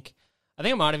 I think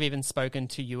I might have even spoken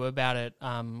to you about it,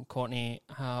 Courtney,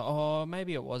 or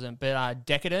maybe it wasn't, but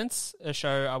Decadence, a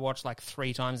show I watched like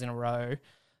 3 times in a row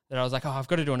that I was like, oh, I've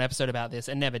got to do an episode about this,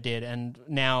 and never did. And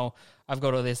now I've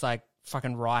got all this like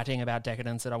fucking writing about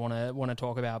Decadence that I want to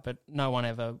talk about, but no one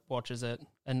ever watches it,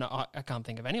 and I can't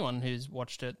think of anyone who's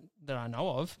watched it that I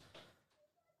know of.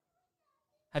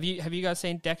 Have you guys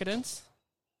seen Decadence?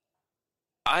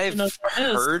 I've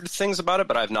heard things about it,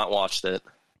 but I've not watched it.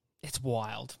 It's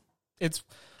wild. It's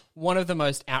one of the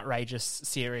most outrageous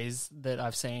series that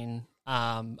I've seen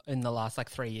in the last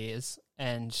like 3 years,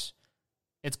 and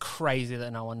it's crazy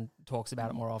that no one talks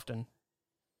about it more often.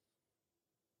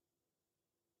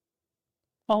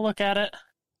 I'll look at it.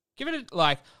 Give it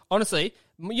honestly,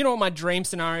 you know what my dream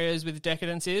scenarios with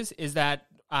Decadence is that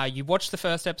you watch the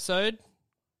first episode,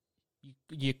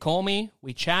 you call me,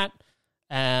 we chat,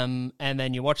 and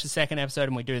then you watch the second episode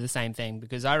and we do the same thing,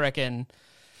 because I reckon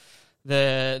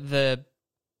the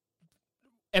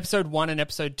episode 1 and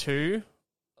episode 2,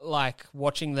 like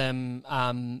watching them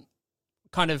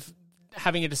kind of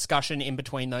having a discussion in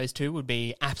between those two would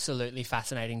be absolutely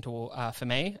fascinating to for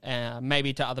me,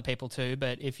 maybe to other people too.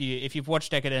 But if you've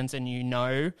watched Decadence and you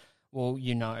know, well,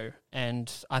 you know, and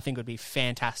I think it would be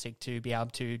fantastic to be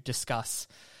able to discuss,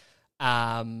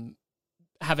 have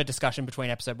a discussion between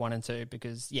episode 1 and 2,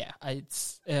 because yeah,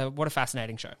 it's what a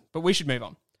fascinating show. But we should move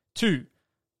on to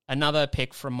another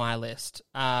pick from my list.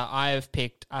 I have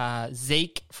picked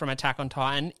Zeke from Attack on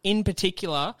Titan, in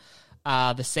particular,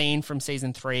 the scene from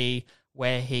season 3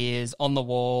 where he is on the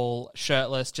wall,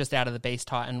 shirtless, just out of the Beast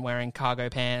Titan, wearing cargo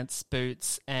pants,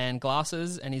 boots, and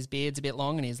glasses, and his beard's a bit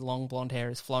long, and his long blonde hair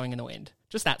is flowing in the wind.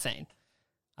 Just that scene.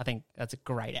 I think that's a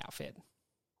great outfit.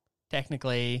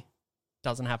 Technically,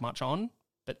 doesn't have much on,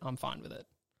 but I'm fine with it.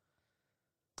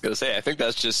 I was going to say, I think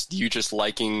that's just you just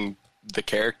liking the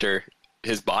character,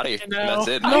 his body, and that's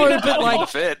it. No, but like,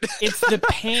 fit. It's the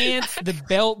pants, the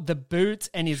belt, the boots,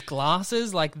 and his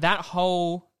glasses, like that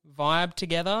whole vibe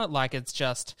together, like it's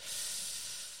just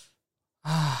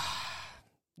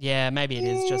yeah, maybe it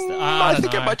is just I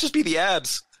think it might just be the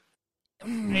abs.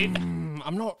 I'm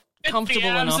not It's comfortable the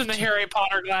abs enough and the Harry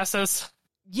Potter glasses.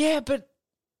 Yeah, but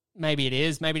maybe it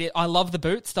is. I love the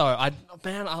boots though. I'm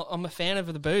a fan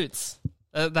of the boots.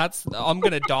 I'm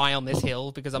going to die on this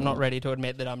hill because I'm not ready to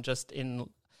admit that I'm just in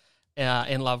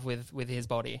love with his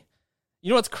body. You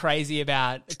know what's crazy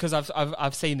about, because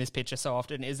I've seen this picture so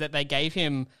often, is that they gave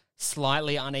him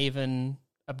slightly uneven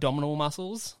abdominal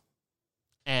muscles,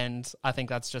 and I think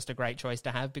that's just a great choice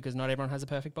to have because not everyone has a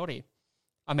perfect body.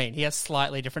 I mean, he has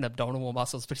slightly different abdominal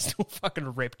muscles, but he's still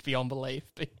fucking ripped beyond belief.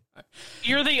 But,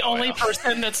 You're the only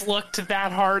person that's looked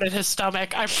that hard at his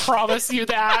stomach. I promise you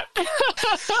that.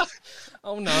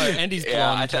 Oh no, and he's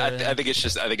blonde. I think it's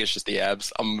just the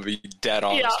abs. I'm gonna be dead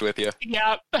honest with you.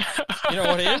 Yeah. You know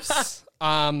what is?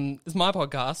 It's my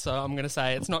podcast, so I'm going to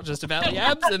say it's not just about the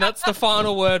abs, and that's the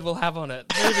final word we'll have on it.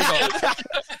 Moving on.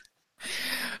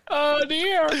 Oh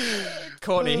dear.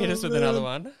 Courtney, hit us with another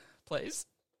one, please.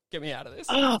 Get me out of this.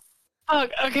 Oh,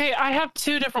 fuck. Okay, I have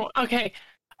 2 different. Okay,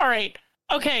 all right.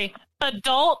 Okay,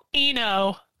 adult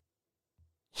Eno.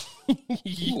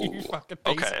 You fucking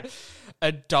piece. Okay.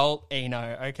 Adult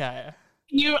Eno. Okay.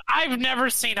 I've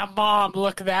never seen a mom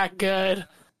look that good.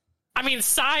 I mean,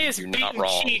 Sai is You're not beating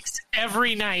wrong. cheeks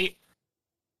every night.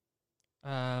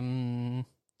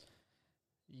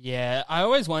 Yeah, I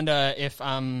always wonder if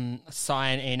Sai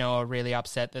and Eno are really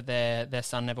upset that their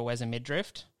son never wears a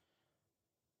midriff.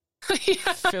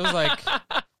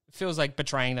 Feels like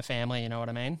betraying the family. You know what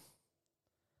I mean?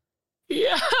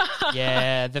 Yeah.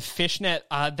 Yeah, the fishnet.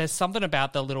 There's something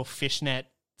about the little fishnet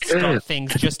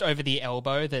things just over the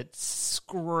elbow that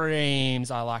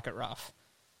screams, "I like it rough."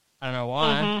 I don't know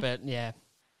why, but yeah.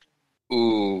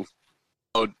 Ooh.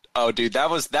 Oh, dude, that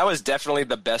was definitely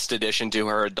the best addition to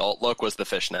her adult look was the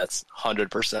fishnets,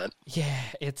 100%. Yeah,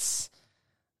 it's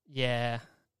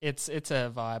a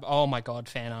vibe. Oh my god,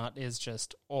 fan art is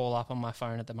just all up on my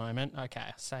phone at the moment.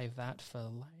 Okay, save that for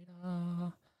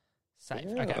later. Save.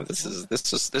 Okay, Oh, this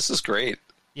is great.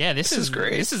 yeah, this is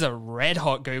great. This is a red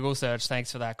hot Google search.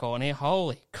 Thanks for that, Courtney.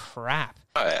 Holy crap!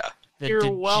 Oh yeah. The You're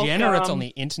degenerates welcome. on the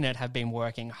internet have been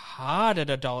working hard at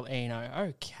adult Eno.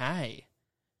 Okay.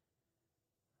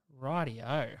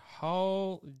 Rightio.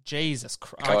 Whole Jesus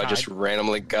Christ. Oh, I just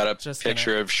randomly got a Just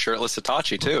picture of shirtless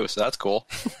Itachi too, so that's cool.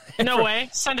 No way.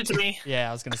 Send it to me. Yeah,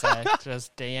 I was going to say,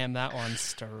 just DM that one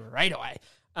straight away.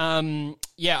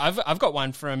 Yeah, I've got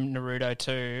one from Naruto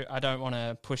too. I don't want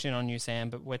to push in on you, Sam,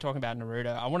 but we're talking about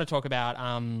Naruto. I want to talk about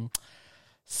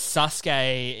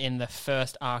Sasuke in the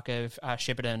first arc of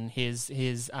Shippuden.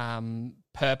 His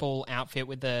purple outfit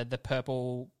with the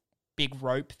purple big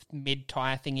rope mid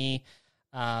tie thingy,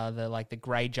 the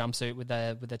grey jumpsuit with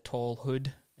the tall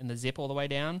hood and the zip all the way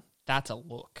down. That's a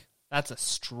look. That's a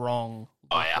strong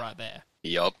look right there.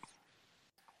 Yup.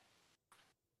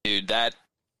 Dude, that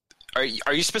are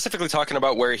you specifically talking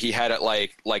about where he had it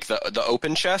like the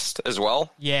open chest as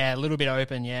well? Yeah, a little bit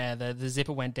open. Yeah, the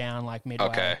zipper went down like midway.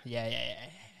 Okay. Yeah.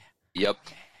 Yep.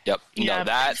 Yeah, No,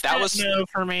 that was no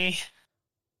for me.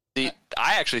 I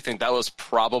actually think that was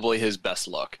probably his best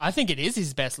look. I think it is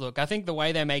his best look. I think the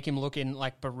way they make him look in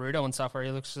like Boruto and stuff, where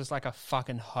he looks just like a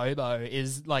fucking hobo,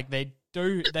 is like they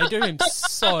do him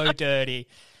so dirty.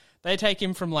 They take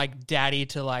him from like daddy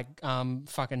to like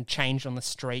fucking changed on the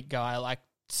street guy like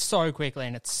so quickly,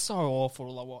 and it's so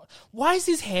awful. Why is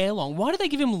his hair long? Why do they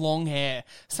give him long hair?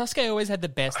 Sasuke always had the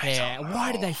best hair.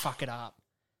 Why did they fuck it up?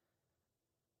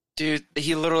 Dude,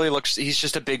 he literally looks, he's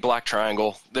just a big black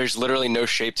triangle. There's literally no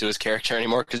shape to his character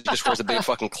anymore because he just wears a big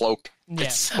fucking cloak. Yeah.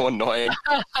 It's so annoying.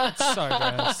 It's so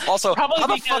gross. Also, Probably how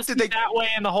the because fuck did he's they that way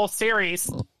in the whole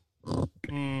series.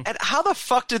 and how the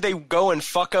fuck did they go and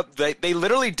fuck up? They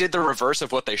literally did the reverse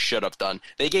of what they should have done.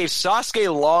 They gave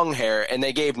Sasuke long hair and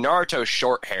they gave Naruto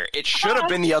short hair. It should have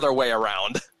been the other way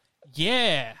around.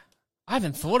 Yeah. I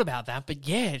haven't thought about that, but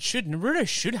yeah, it should. Naruto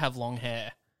should have long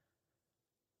hair.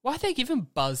 Why'd they give him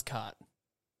buzz cut?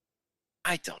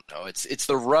 I don't know. It's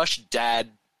the rush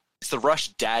dad. It's the rush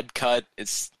dad cut.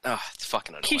 It's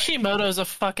fucking annoying. Kishimoto's a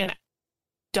fucking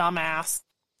dumbass.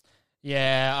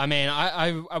 Yeah, I mean,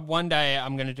 I one day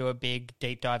I'm going to do a big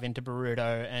deep dive into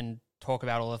Boruto and talk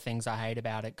about all the things I hate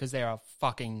about it, because there are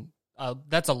fucking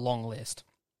that's a long list.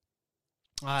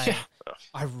 I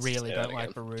really don't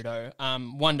like Boruto.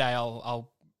 One day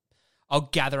I'll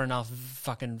gather enough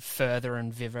fucking further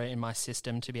and viva in my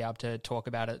system to be able to talk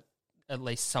about it at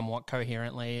least somewhat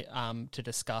coherently, to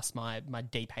discuss my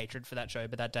deep hatred for that show.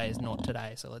 But that day is not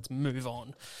today, so let's move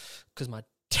on, because my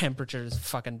temperature is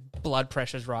fucking blood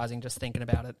pressure's rising just thinking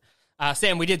about it.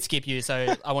 Sam, we did skip you,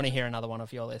 so I want to hear another one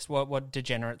off your list. What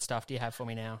degenerate stuff do you have for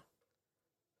me now?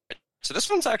 So this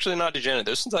one's actually not degenerate.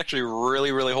 This one's actually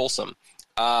really, really wholesome.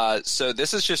 So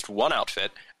this is just one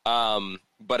outfit,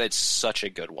 but it's such a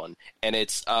good one, and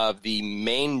it's the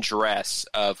main dress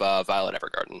of Violet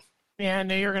Evergarden. Yeah, I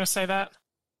knew you were going to say that.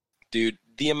 Dude,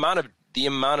 the amount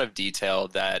of detail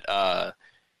that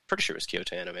pretty sure it was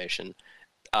Kyoto Animation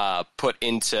put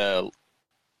into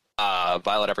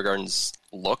Violet Evergarden's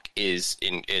look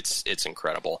it's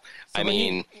incredible. So I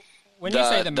mean, when you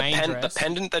say the main dress, the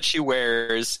pendant that she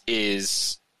wears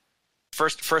is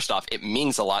first off, it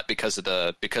means a lot because of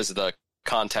the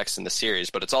context in the series,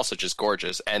 but it's also just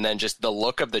gorgeous. And then just the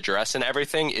look of the dress and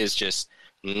everything is just,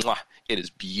 mwah, it is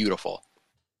beautiful.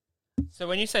 so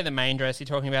when you say the main dress, you're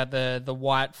talking about the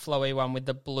white flowy one with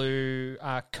the blue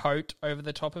coat over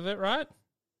the top of it, right?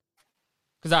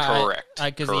 Correct.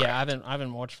 Because Correct. yeah, I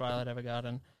haven't watched Violet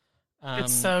Evergarden.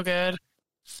 It's so good.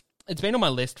 It's been on my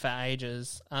list for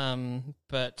ages,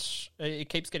 but it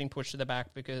keeps getting pushed to the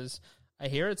back because I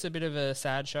hear it's a bit of a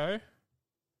sad show.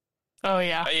 Oh,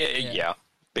 yeah. Yeah,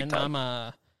 big And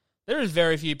time. there is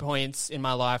very few points in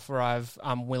my life where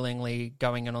I'm willingly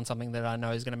going in on something that I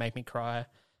know is going to make me cry.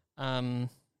 You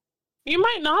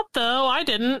might not, though. I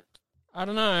didn't. I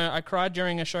don't know. I cried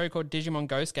during a show called Digimon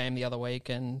Ghost Game the other week,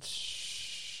 and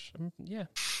gosh. Yeah.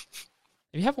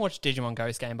 If you haven't watched Digimon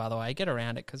Ghost Game, by the way, get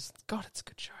around it because, God, it's a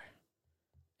good show.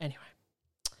 Anyway.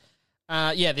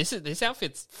 Yeah, this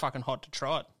outfit's fucking hot to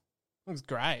trot. Looks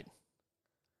great.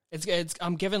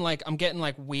 I'm getting like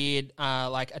weird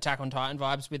like Attack on Titan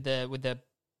vibes with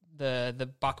the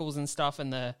buckles and stuff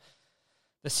and the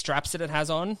straps that it has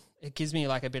on. It gives me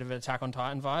like a bit of an Attack on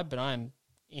Titan vibe, but I'm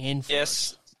in for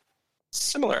it.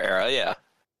 Similar era, yeah.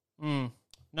 No,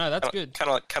 that's good.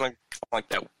 Kind of like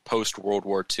that post World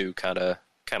War II kind of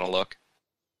look.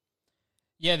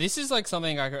 Yeah, this is like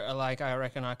something I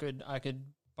reckon I could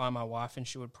buy my wife and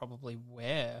she would probably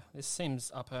wear. This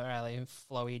seems up her alley,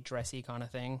 flowy, dressy kind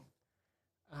of thing.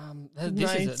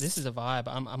 This is a vibe.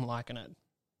 I'm liking it.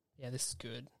 Yeah, this is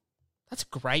good. That's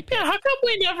a great pick. Yeah, how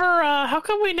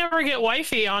come we never get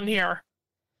wifey on here?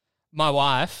 My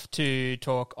wife to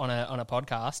talk on a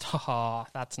podcast. Oh,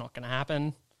 that's not going to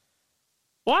happen.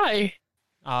 Why?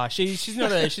 She's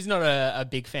not a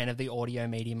big fan of the audio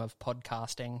medium of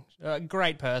podcasting. A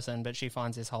great person, but she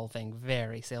finds this whole thing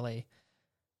very silly.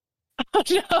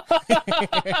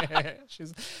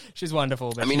 She's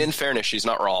wonderful. But in fairness, she's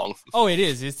not wrong. Oh, it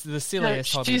is. It's the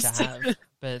silliest hobby to have.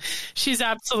 But she's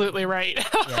absolutely right.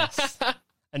 Yes,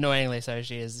 annoyingly so.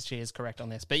 She is correct on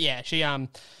this. But yeah,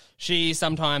 she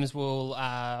sometimes will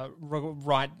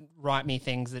write me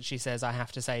things that she says I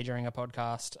have to say during a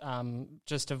podcast,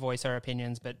 just to voice her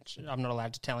opinions. But I'm not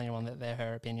allowed to tell anyone that they're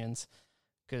her opinions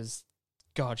because,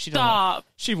 God, she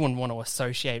wouldn't want to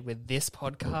associate with this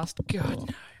podcast. God,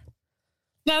 no.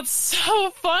 That's so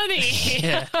funny.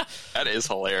 Yeah. That is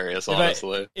hilarious,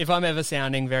 honestly. If I'm ever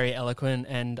sounding very eloquent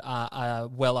and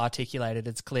well articulated,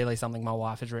 it's clearly something my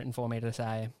wife has written for me to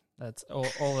say. That's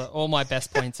all my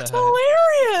best points are her.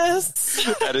 Hilarious.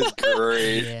 That is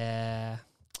great. Yeah.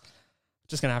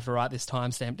 Just going to have to write this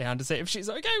timestamp down to see if she's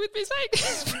okay with me saying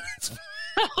this.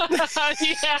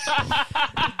 Yeah.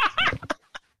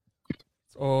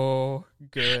 Oh,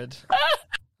 good.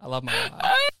 I love my wife.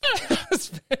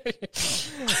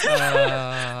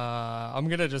 I'm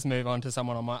going to just move on to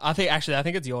someone on my... I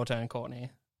think it's your turn, Courtney.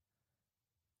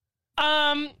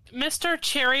 Mr.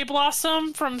 Cherry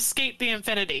Blossom from Skate the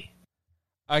Infinity.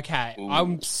 Okay. Ooh.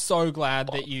 I'm so glad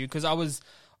that because I was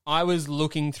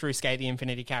looking through Skate the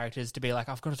Infinity characters to be like,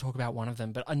 I've got to talk about one of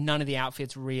them, but none of the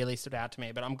outfits really stood out to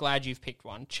me, but I'm glad you've picked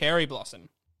one. Cherry Blossom.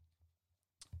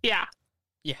 Yeah.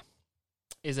 Yeah.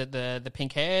 Is it the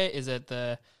pink hair? Is it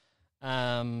the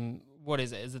what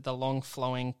is it? Is it the long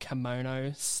flowing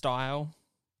kimono style?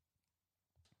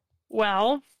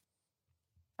 Well,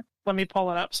 let me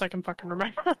pull it up so I can fucking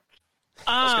remember.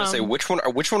 I was gonna say which one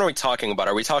are we talking about?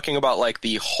 Are we talking about like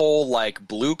the whole like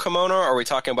blue kimono, or are we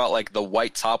talking about like the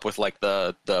white top with like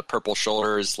the purple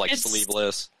shoulders, like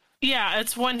sleeveless? Yeah,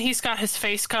 it's when he's got his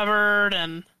face covered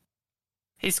and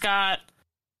he's got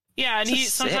and he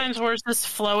sometimes wears this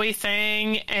flowy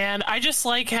thing, and I just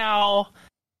like how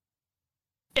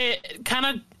it kind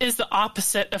of is the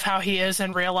opposite of how he is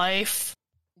in real life.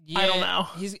 Yeah, I don't know.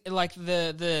 He's like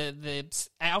the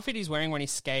outfit he's wearing when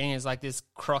he's skating is like this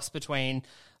cross between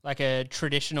like a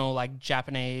traditional like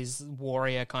Japanese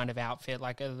warrior kind of outfit,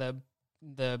 like I don't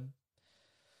know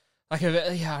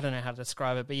how to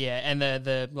describe it, but yeah, and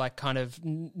the like kind of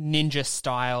ninja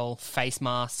style face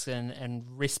masks and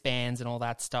wristbands and all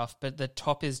that stuff. But the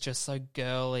top is just so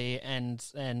girly and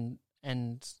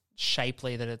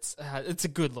shapely that it's a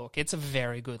good look. It's a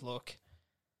very good look.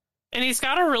 And he's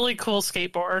got a really cool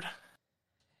skateboard.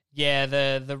 Yeah,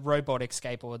 the robotic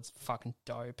skateboard's fucking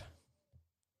dope.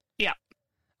 Yeah.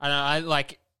 I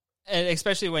like,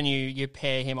 especially when you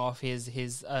pair him off his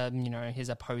his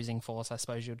opposing force, I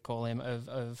suppose you'd call him,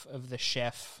 of the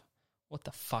chef. What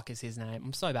the fuck is his name?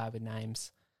 I'm so bad with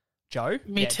names. Joe?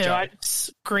 Me too. Joe.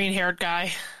 Green-haired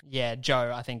guy. Yeah,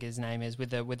 Joe, I think his name is, with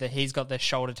the he's got the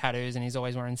shoulder tattoos and he's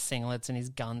always wearing singlets and his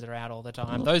guns are out all the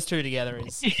time. Those two together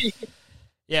is...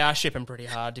 Yeah, I ship him pretty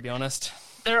hard, to be honest.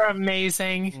 They're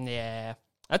amazing. Yeah.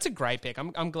 That's a great pick.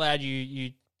 I'm glad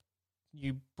you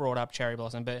brought up Cherry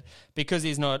Blossom, but because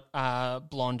he's not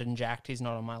blonde and jacked, he's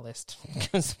not on my list.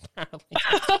 Because apparently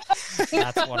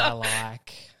that's what I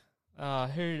like.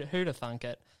 Who'd have thunk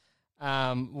it?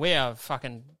 We are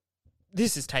fucking...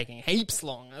 This is taking heaps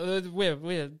long.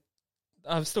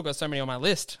 I've still got so many on my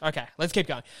list. Okay, let's keep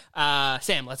going.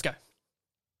 Sam, let's go.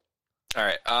 All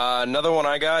right. Another one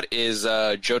I got is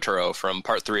Jotaro from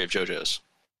Part 3 of JoJo's.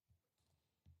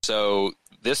 So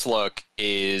this look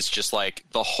is just like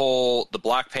the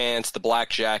black pants, the black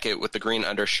jacket with the green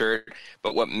undershirt.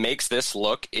 But what makes this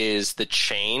look is the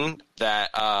chain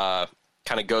that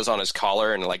kind of goes on his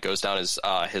collar and like goes down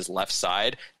his left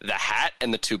side, the hat,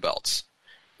 and the two belts.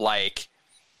 Like,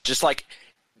 just like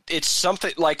it's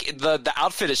something like the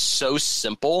outfit is so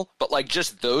simple, but like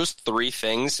just those three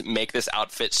things make this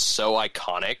outfit so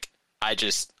iconic. I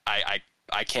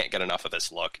can't get enough of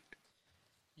this look.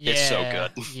 Yeah, it's so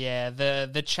good. Yeah,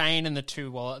 the chain and the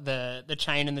the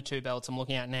chain and the two belts I'm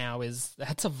looking at now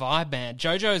that's a vibe, man.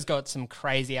 JoJo's got some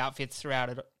crazy outfits throughout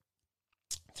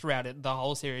it the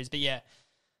whole series, but yeah,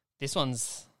 this one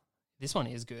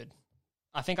is good.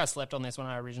 I think I slept on this when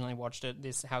I originally watched it.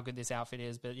 How good this outfit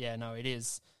is, but yeah, no, it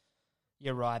is.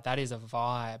 You're right. That is a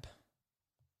vibe.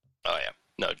 Oh yeah,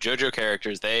 no JoJo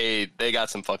characters. They got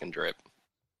some fucking drip.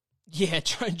 Yeah,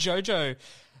 JoJo.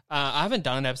 I haven't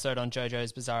done an episode on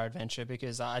JoJo's Bizarre Adventure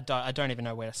because I don't even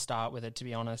know where to start with it, to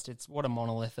be honest. It's what a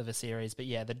monolith of a series. But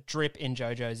yeah, the drip in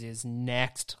JoJo's is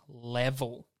next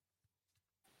level.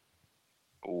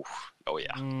 Oof. Oh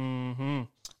yeah. Mm-hmm.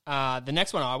 The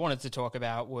next one I wanted to talk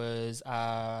about was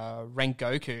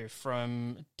Rengoku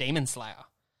from Demon Slayer.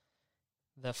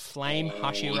 The Flame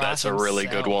Hashira. That's a really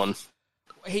good one.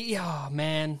 Oh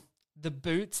man, the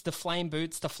boots, the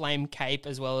flame cape,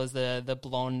 as well as the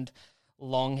blonde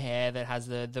long hair that has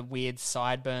the weird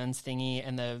sideburns thingy,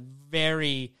 and the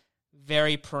very,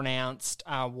 very pronounced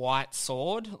white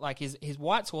sword. Like his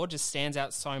white sword just stands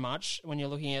out so much when you're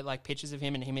looking at like pictures of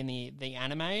him and him in the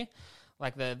anime.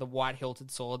 Like the white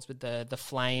hilted swords with the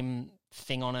flame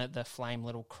thing on it, the flame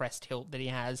little crest hilt that he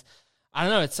has. I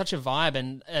don't know, it's such a vibe,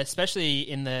 and especially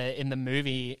in the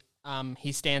movie,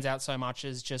 he stands out so much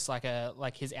as just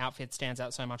like his outfit stands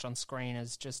out so much on screen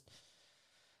as just,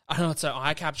 I don't know, it's so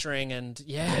eye capturing, and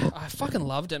yeah, I fucking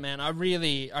loved it, man. I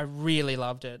really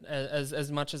loved it.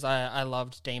 As much as I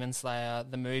loved Demon Slayer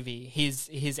the movie,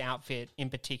 his outfit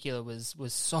in particular was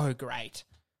so great.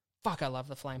 Fuck, I love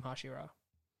the Flame Hashira.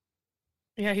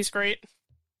 Yeah, he's great.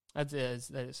 That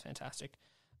is fantastic.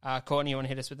 Courtney, you want to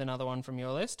hit us with another one from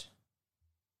your list?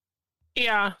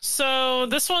 Yeah, so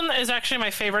this one is actually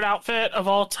my favorite outfit of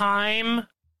all time.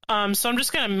 So I'm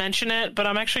just going to mention it, but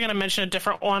I'm actually going to mention a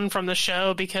different one from the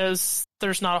show because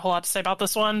there's not a whole lot to say about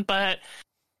this one. But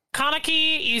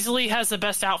Kaneki easily has the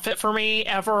best outfit for me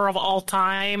ever of all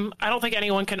time. I don't think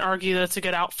anyone can argue that it's a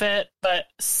good outfit, but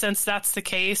since that's the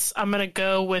case, I'm going to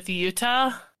go with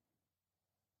Yuta.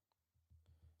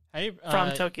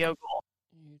 From Tokyo Ghoul.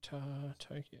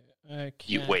 Tokyo.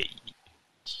 Okay.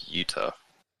 Yuta.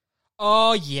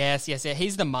 Oh, yes.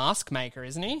 He's the mask maker,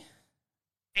 isn't he?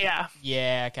 Yeah.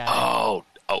 Yeah, okay. Oh,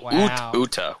 wow.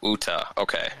 Uta.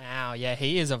 Okay. Wow, yeah,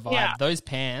 he is a vibe. Yeah. Those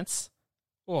pants.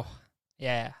 Oh,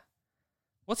 yeah.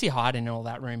 What's he hiding in all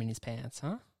that room in his pants,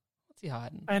 huh? What's he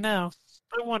hiding? I know.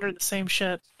 I wondered the same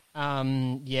shit.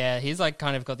 Yeah, he's like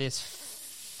kind of got this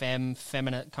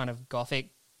feminine kind of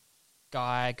gothic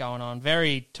guy going on,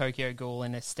 very Tokyo Ghoul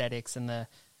in aesthetics, and the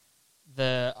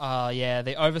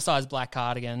oversized black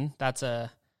cardigan. That's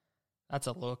a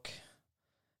look.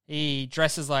 He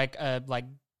dresses like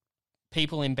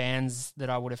people in bands that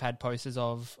I would have had posters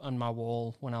of on my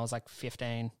wall when I was like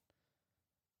 15.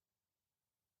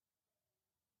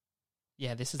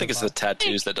 Yeah, this is. I think it's the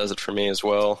tattoos that does it for me as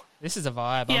well. This is a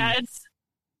vibe. Yeah,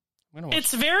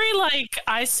 it's very like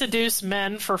I seduce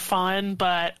men for fun,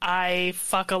 but I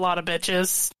fuck a lot of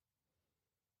bitches.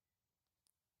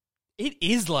 It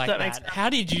is like that. How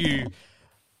did you?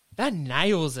 That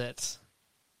nails it.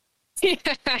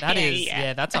 That is,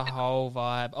 yeah, that's a whole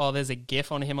vibe. Oh, there's a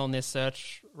GIF on him on this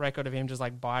search record of him just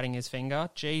like biting his finger.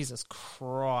 Jesus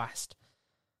Christ.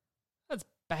 That's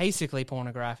basically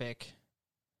pornographic.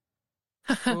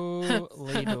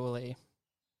 Holy dooly.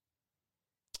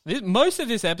 Most of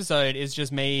this episode is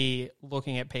just me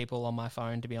looking at people on my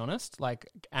phone, to be honest, like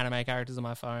anime characters on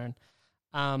my phone.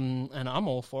 And I'm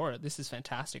all for it. This is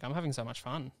fantastic. I'm having so much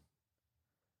fun.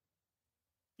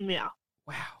 Yeah.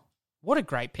 Wow. What a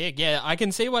great pick. Yeah, I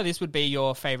can see why this would be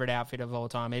your favorite outfit of all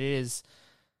time. It is.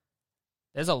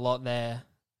 There's a lot there.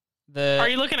 Are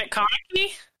you looking at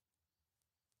Kaneki?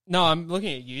 No, I'm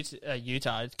looking at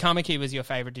Yuta. Kaneki was your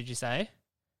favorite, did you say?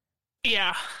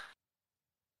 Yeah.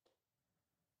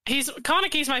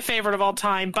 Kaneki's my favorite of all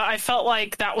time, but I felt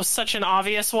like that was such an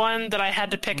obvious one that I had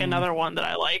to pick another one that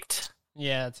I liked.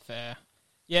 Yeah, that's fair.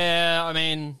 Yeah, I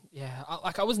mean, yeah,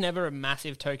 I was never a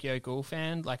massive Tokyo Ghoul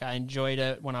fan. Like, I enjoyed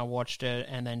it when I watched it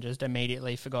and then just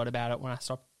immediately forgot about it when I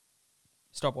stopped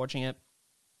watching it.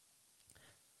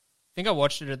 I think I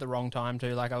watched it at the wrong time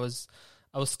too. Like, I was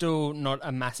still not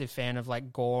a massive fan of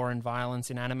like gore and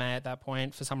violence in anime at that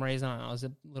point for some reason. I was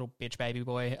a little bitch baby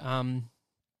boy.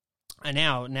 I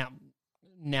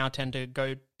now tend to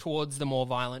go towards the more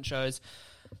violent shows.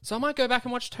 So I might go back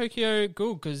and watch Tokyo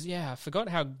Ghoul because, yeah, I forgot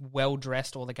how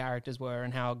well-dressed all the characters were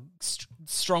and how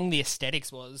strong the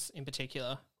aesthetics was in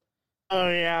particular. Oh,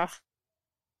 yeah.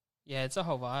 Yeah, it's a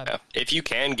whole vibe. Yeah. If you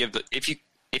can give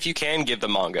the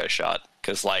manga a shot,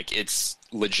 because like it's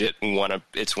legit one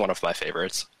of my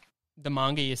favorites. The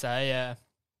manga, you say, yeah.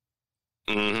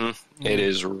 Mm-hmm. It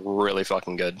is really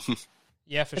fucking good.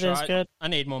 Yeah, for It sure. is good. I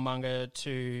need more manga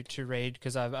to read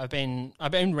because I've been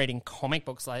reading comic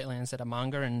books lately instead of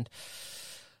manga, and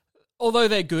although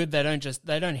they're good, they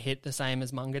don't hit the same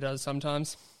as manga does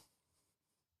sometimes.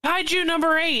 Kaiju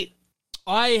number 8.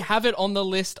 I have it on the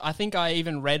list. I think I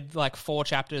even read like 4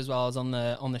 chapters while I was on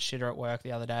the shitter at work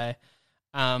the other day.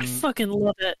 I fucking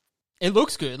love it. It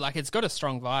looks good. Like, it's got a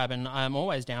strong vibe, and I'm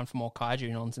always down for more kaiju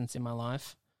nonsense in my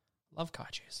life. Love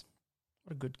kaijus.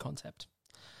 What a good concept.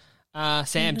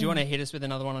 Sam, do you want to hit us with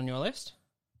another one on your list?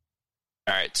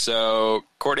 All right, so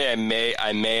Courtney,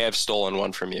 I may have stolen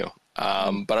one from you, but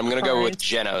I'm going to go with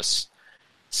Genos.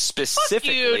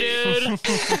 Specifically, Fuck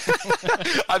you,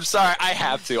 dude. I'm sorry, I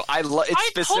have to. It's I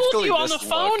specifically told you on this the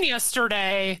phone look.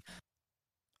 yesterday.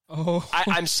 Oh,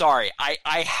 I'm sorry. I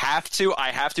have to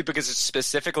because it's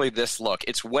specifically this look.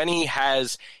 It's when he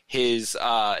has his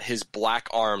black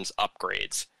arms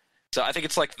upgrades. So I think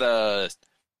it's like I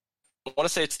want to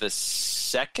say it's the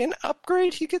second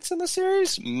upgrade he gets in the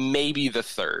series, maybe the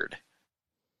third.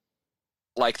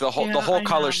 Like the whole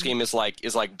color scheme is like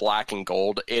black and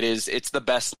gold. It's the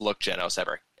best look Genos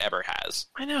ever has.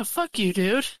 I know. Fuck you,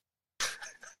 dude.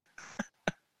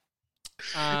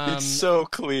 It's so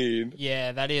clean.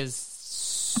 Yeah, that is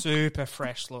super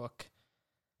fresh look.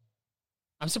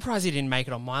 I'm surprised he didn't make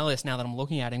it on my list now that I'm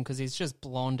looking at him because he's just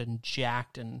blonde and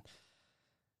jacked and.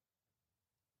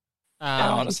 Yeah,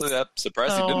 honestly, I'm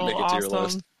surprised he didn't make it to your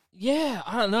list. Yeah,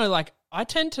 I don't know. Like, I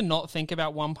tend to not think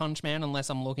about One Punch Man unless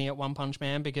I'm looking at One Punch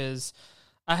Man because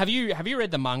have you read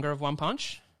the manga of One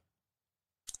Punch?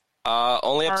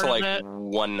 Only up to Part of like it.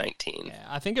 119. Yeah,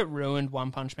 I think it ruined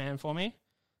One Punch Man for me.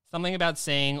 Something about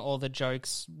seeing all the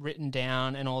jokes written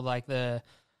down and all like the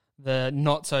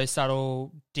not so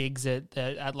subtle digs at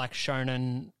like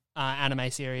shonen anime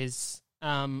series.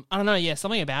 I don't know. Yeah,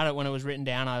 something about it when it was written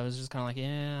down, I was just kind of like,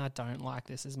 yeah, I don't like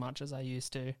this as much as I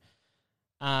used to.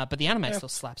 But the anime still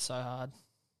slaps so hard.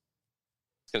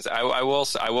 Because I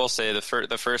will say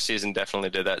the first season definitely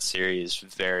did that series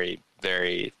very,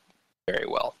 very, very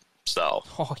well. So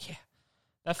Oh yeah,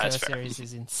 that That's first fair. series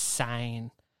is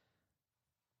insane.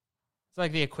 It's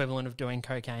like the equivalent of doing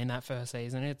cocaine that first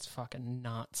season. It's fucking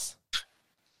nuts.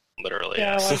 literally,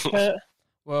 Yeah, I yes. like it.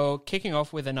 Well, kicking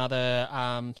off with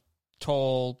another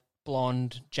tall,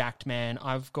 blonde, jacked man,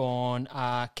 I've gone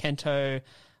Kento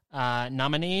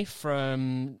Namani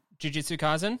from Jujutsu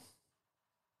Kaisen.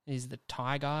 He's the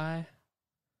Thai guy.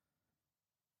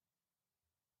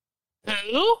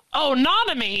 Who? Oh,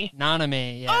 Nanami.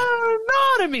 Nanami, yeah.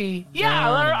 Oh, Nanami. Yeah,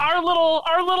 Nanami.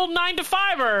 our little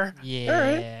 9-to-5er.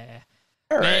 Yeah.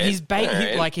 All Man,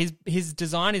 right. his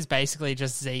design is basically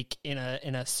just Zeke in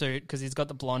a suit because he's got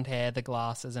the blonde hair, the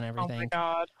glasses, and Oh my everything.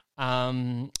 god.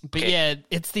 But Okay. yeah,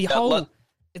 it's the That whole. let-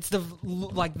 It's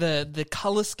the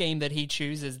color scheme that he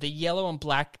chooses: the yellow and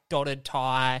black dotted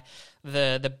tie,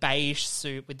 the beige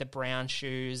suit with the brown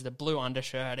shoes, the blue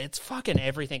undershirt. It's fucking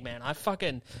everything, man.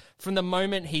 From the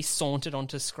moment he sauntered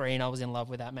onto screen, I was in love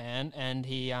with that man, and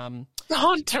he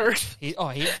Hunter.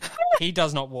 he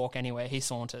does not walk anywhere; he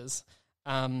saunters.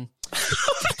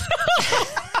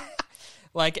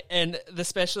 Like, and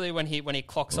especially when he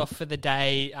clocks off for the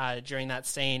day during that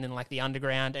scene in like the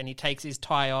underground, and he takes his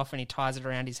tie off and he ties it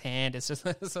around his hand. It's just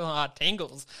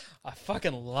tingles. I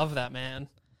fucking love that man.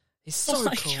 He's so Oh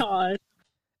my cool. god.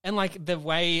 And like the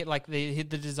way, like the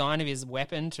design of his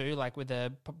weapon too, like with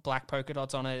the black polka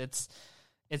dots on it.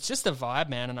 It's just a vibe,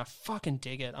 man, and I fucking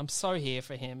dig it. I'm so here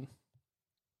for him.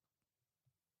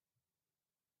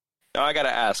 Now I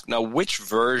gotta ask. Now, which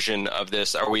version of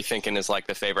this are we thinking is like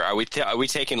the favorite? Are we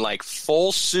taking like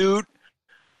full suit,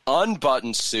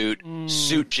 unbuttoned suit,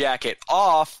 suit jacket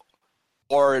off,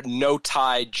 or no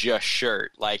tie, just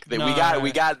shirt? Like No.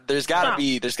 we got. There's gotta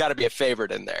be a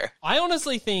favorite in there. I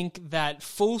honestly think that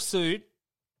full suit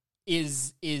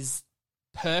is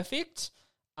perfect,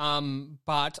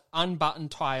 but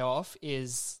unbuttoned tie off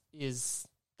is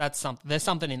that's something. There's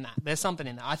something in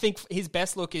that. I think his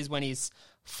best look is when he's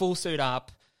full suit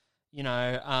up, you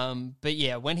know. But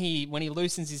yeah, when he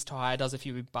loosens his tie, does a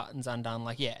few buttons undone.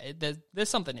 Like there's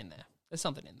something in there.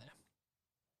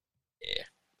 Yeah.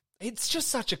 It's just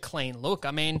such a clean look.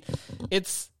 I mean,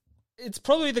 it's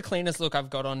probably the cleanest look I've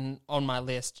got on my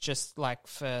list, just like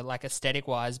for like aesthetic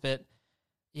wise. But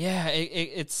yeah,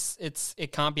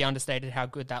 it can't be understated how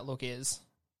good that look is.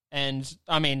 And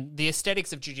I mean, the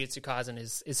aesthetics of Jujutsu Kaisen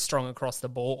is strong across the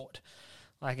board.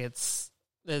 Like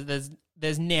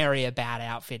there's nary a bad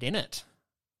outfit in it,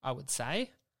 I would say.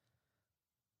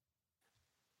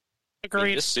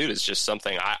 Agreed. This suit is just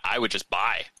something I would just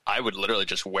buy. I would literally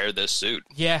just wear this suit.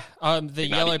 Yeah, the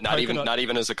yellow not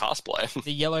even as a cosplay.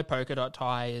 The yellow polka dot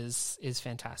tie is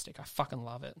fantastic. I fucking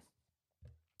love it.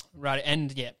 Right,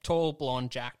 and yeah, tall,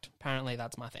 blonde, jacked. Apparently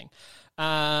that's my thing.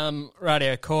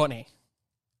 Rightio, Courtney.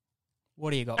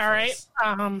 What do you got All for right. us?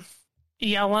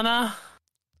 Yelena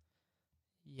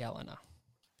Yelena.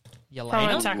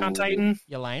 from Attack on Titan.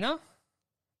 Yelena?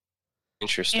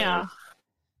 Interesting. Yeah.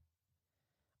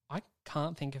 I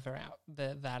can't think of her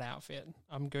that outfit.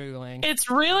 I'm Googling. It's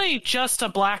really just a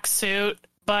black suit,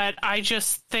 but I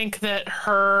just think that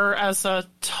her as a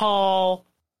tall,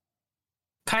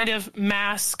 kind of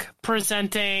mask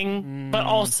presenting, but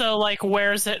also like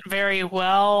wears it very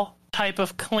well type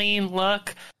of clean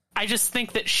look. I just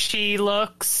think that she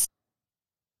looks,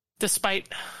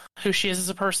 despite who she is as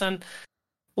a person,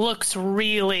 looks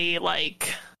really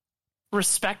like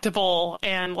respectable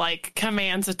and like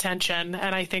commands attention,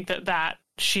 and I think that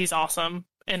she's awesome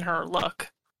in her look.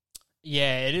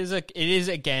 Yeah, it is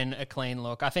again a clean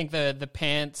look. I think the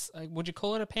pants, would you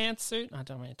call it a pantsuit? I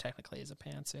don't mean it technically is a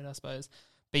pantsuit, I suppose.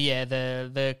 But yeah,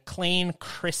 the clean,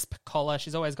 crisp collar.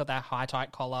 She's always got that high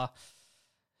tight collar.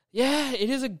 Yeah, it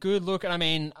is a good look. And I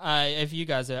mean, if you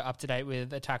guys are up to date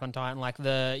with Attack on Titan, like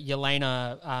the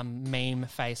Yelena meme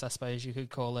face, I suppose you could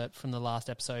call it, from the last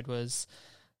episode was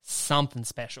something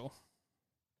special.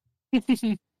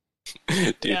 Dude,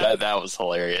 Yeah. that was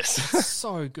hilarious.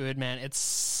 So good, man. It's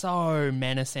so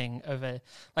menacing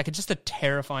it's just a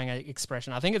terrifying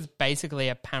expression. I think it's basically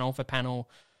a panel for panel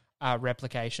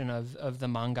replication of the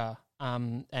manga.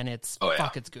 And it's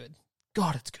it's good.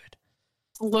 God, it's good.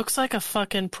 Looks like a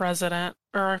fucking president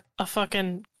or a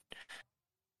fucking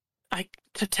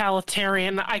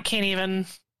totalitarian. I can't even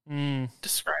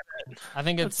describe it. I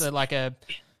think it's like a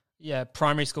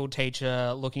primary school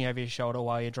teacher looking over your shoulder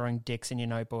while you're drawing dicks in your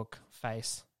notebook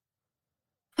face.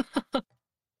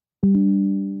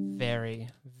 Very,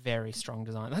 very strong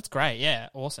design. That's great. Yeah,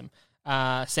 awesome.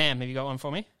 Sam, have you got one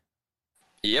for me?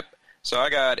 Yep. So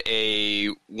I got a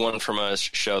one from a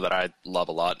show that I love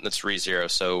a lot, and that's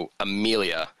ReZero. So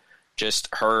Amelia, just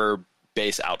her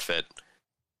base outfit.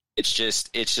 It's just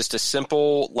a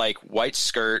simple like white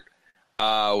skirt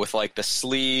with like the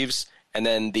sleeves and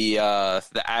then the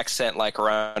accent like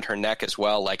around her neck as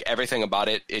well. Like everything about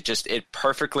it, it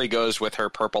perfectly goes with her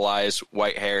purple eyes,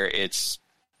 white hair. It's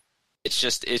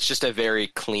just a very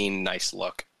clean, nice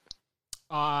look.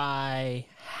 I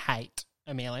hate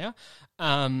Amelia.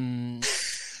 I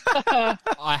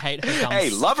hate her gums.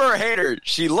 Hey, love her or hate her,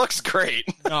 she looks great.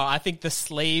 No, I think the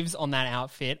sleeves on that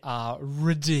outfit are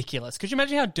ridiculous. Could you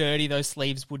imagine how dirty those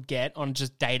sleeves would get on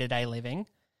just day-to-day living?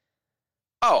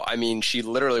 Oh, I mean, she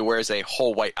literally wears a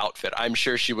whole white outfit. I'm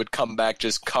sure she would come back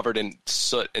just covered in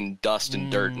soot and dust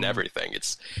and dirt and everything.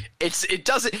 It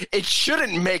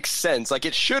shouldn't make sense. Like,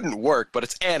 it shouldn't work, but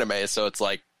it's anime, so it's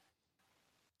like,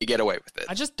 you get away with it.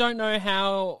 I just don't know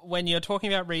how, when you're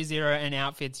talking about ReZero and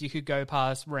outfits, you could go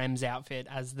past Rem's outfit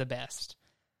as the best.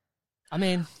 I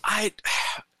mean...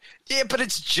 Yeah, but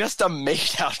it's just a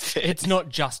maid outfit. It's not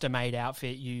just a maid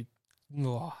outfit.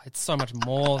 It's so much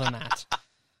more than that.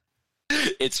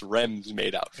 It's Rem's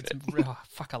maid outfit.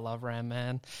 Fuck, I love Rem,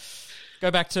 man.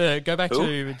 Go back to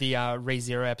the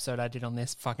ReZero episode I did on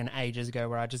this fucking ages ago,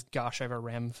 where I just gush over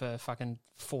Rem for fucking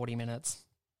 40 minutes.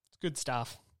 It's good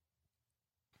stuff.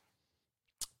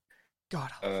 God.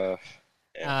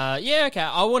 Yeah, okay.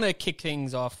 I want to kick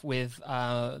things off with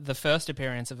the first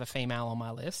appearance of a female on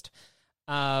my list.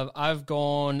 I've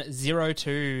gone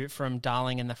 02 from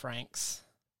Darling in the Franxx.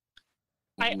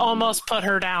 I almost put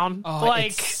her down. Oh,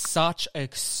 it's such a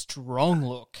strong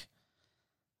look.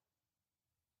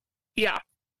 Yeah.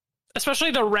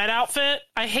 Especially the red outfit.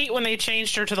 I hate when they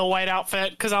changed her to the white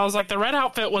outfit, because I was like, the red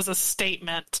outfit was a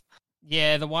statement.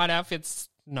 Yeah, the white outfit's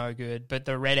no good, but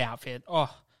the red outfit,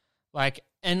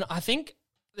 and I think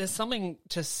there's something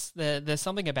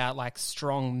about like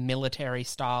strong military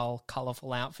style,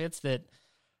 colorful outfits that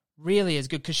really is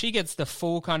good, because she gets the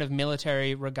full kind of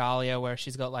military regalia where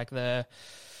she's got like the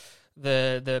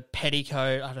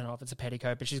petticoat. I don't know if it's a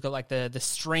petticoat, but she's got like the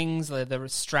strings, the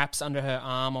straps under her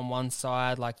arm on one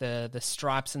side, like the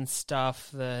stripes and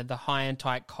stuff, the high and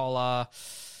tight collar.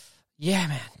 Yeah,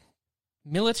 man.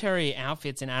 Military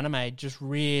outfits in anime just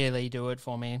really do it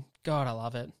for me. God, I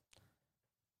love it.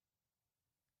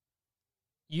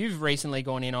 You've recently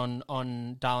gone in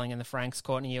on Darling in the Franxx,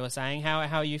 Courtney, you were saying. How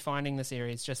are you finding the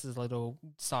series, just as a little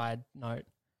side note?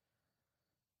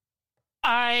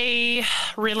 I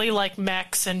really like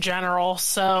mechs in general,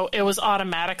 so it was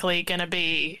automatically going to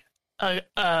be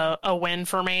a win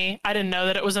for me. I didn't know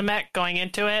that it was a mech going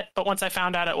into it, but once I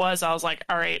found out it was, I was like,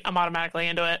 all right, I'm automatically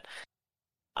into it.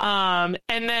 And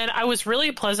then I was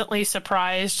really pleasantly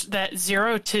surprised that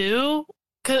 02,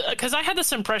 because I had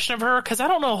this impression of her, because I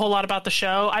don't know a whole lot about the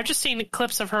show. I've just seen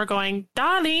clips of her going,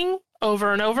 darling,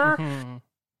 over and over. Mm-hmm.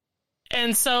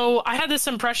 And so I had this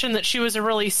impression that she was a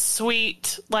really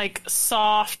sweet, like,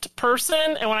 soft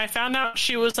person. And when I found out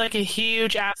she was, like, a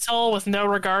huge asshole with no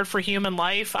regard for human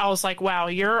life, I was like, wow,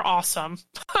 you're awesome.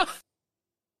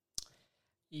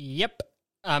 Yep.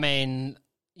 I mean,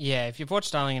 yeah, if you've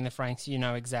watched Darling in the Franxx, you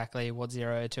know exactly what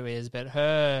 02 is, but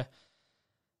her...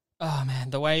 Oh, man,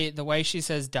 the way she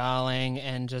says darling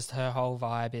and just her whole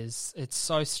vibe it's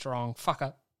so strong. Fuck,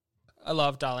 I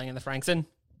love Darling in the Franxx. And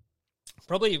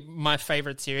probably my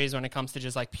favorite series when it comes to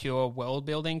just, like, pure world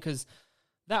building, because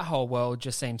that whole world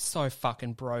just seems so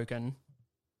fucking broken.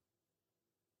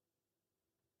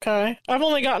 Okay. I've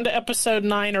only gotten to episode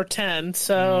 9 or 10,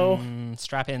 so...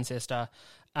 Strap in, sister.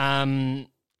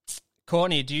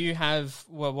 Courtney, do you have...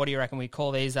 Well, what do you reckon we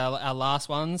call these our last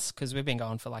ones? Because we've been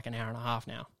going for like an hour and a half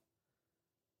now.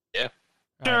 Yeah.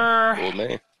 Sure. Cool,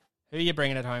 man. Who are you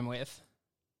bringing it home with?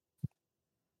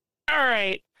 All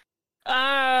right.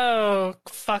 Oh,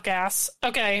 fuck ass.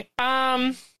 Okay. So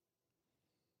I'm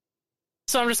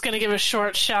just going to give a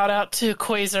short shout out to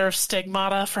Quasar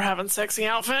Stigmata for having sexy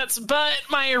outfits, but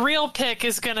my real pick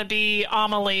is going to be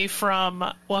Amelie from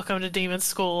Welcome to Demon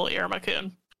School,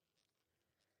 Irma-kun.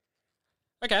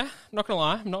 Okay, not going to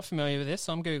lie, I'm not familiar with this,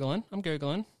 so I'm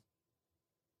Googling.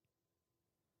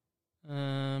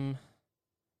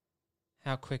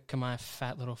 How quick can my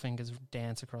fat little fingers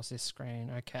dance across this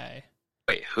screen? Okay.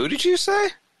 Wait, who did you say?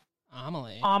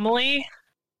 Amelie. Amelie?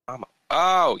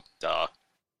 Oh, duh.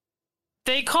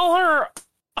 They call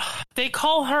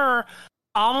her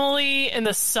Amelie in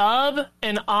the sub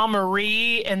and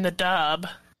Amory in the dub.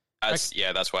 That's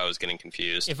why I was getting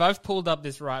confused. If I've pulled up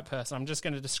this right person, I'm just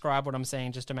going to describe what I'm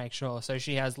seeing just to make sure. So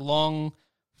she has long,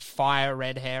 fire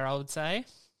red hair, I would say.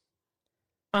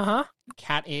 Uh-huh.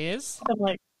 Cat ears. I'm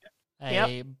like,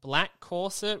 a black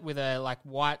corset with a like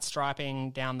white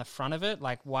striping down the front of it,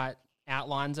 like white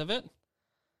outlines of it.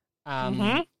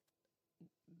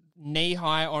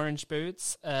 Knee-high orange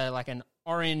boots, like an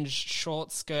orange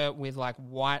short skirt with like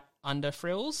white under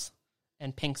frills,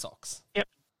 and pink socks. Yep.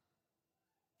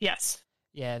 Yes.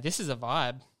 Yeah, this is a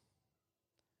vibe.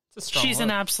 It's a strong She's look.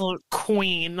 an absolute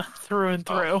queen through and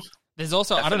through. There's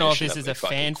also, I don't know if this is a Definition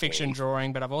of a fan fucking fiction queen.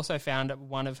 drawing, but I've also found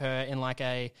one of her in like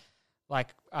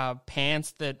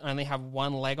pants that only have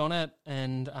one leg on it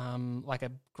and like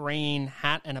a green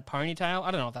hat and a ponytail. I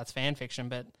don't know if that's fan fiction,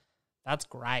 but that's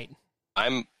great.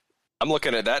 I'm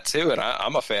looking at that too, and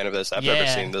I'm a fan of this. I've never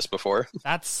seen this before.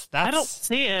 That's. I don't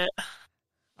see it.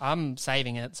 I'm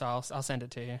saving it, so I'll send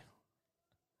it to you.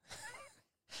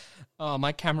 Oh,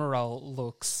 my camera roll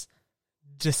looks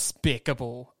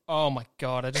despicable. Oh my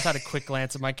god, I just had a quick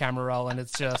glance at my camera roll and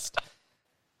it's just...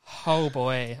 Oh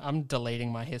boy, I'm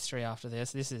deleting my history after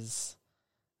this. This is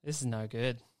no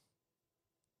good.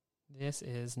 This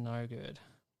is no good.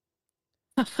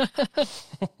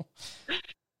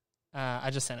 I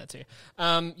just sent it to you.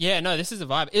 Yeah, no, this is a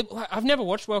vibe. I've never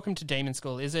watched Welcome to Demon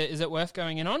School. Is it worth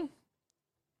going in on?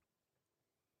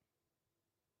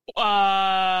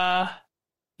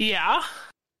 Yeah.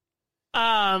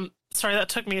 Sorry, that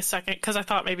took me a second because I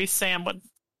thought maybe Sam would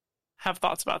have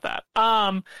thoughts about that.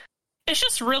 It's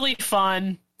just really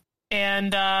fun,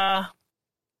 and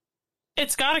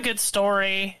it's got a good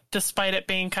story despite it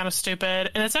being kind of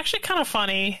stupid, and it's actually kind of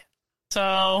funny.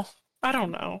 So I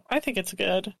don't know. I think it's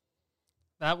good.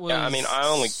 That was. Yeah, I mean, I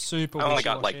only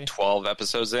got wishy-washy. like 12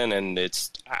 episodes in, and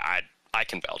I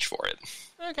can vouch for it.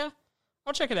 Okay,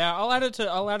 I'll check it out. I'll add it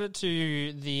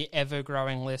to the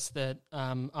ever-growing list that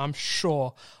I'm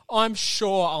sure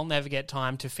I'll never get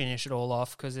time to finish it all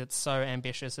off because it's so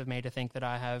ambitious of me to think that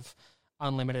I have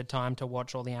unlimited time to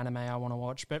watch all the anime I want to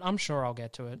watch. But I'm sure I'll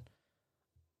get to it.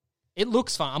 It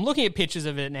looks fun. I'm looking at pictures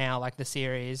of it now, like the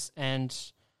series, and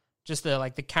just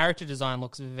the character design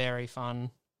looks very fun.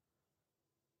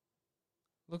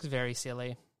 Looks very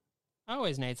silly. I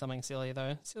always need something silly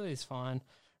though. Silly is fine.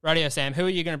 Radio Sam, who are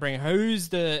you going to bring? Who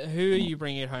are you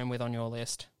bringing it home with on your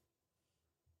list?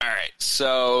 All right,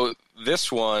 so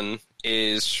this one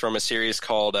is from a series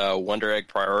called Wonder Egg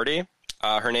Priority.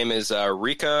 Her name is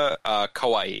Rika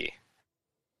Kawaii,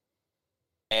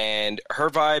 and her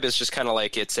vibe is just kind of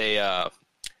like it's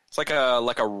like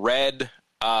a red.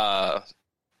 I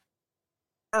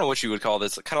don't know what you would call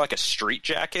this. Kind of like a street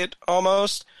jacket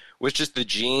almost, with just the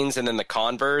jeans and then the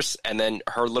Converse, and then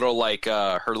her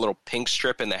little pink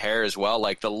strip in the hair as well.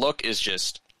 Like the look is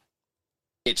just,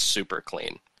 it's super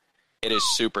clean. It is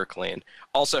super clean.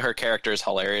 Also, her character is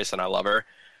hilarious, and I love her.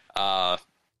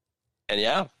 And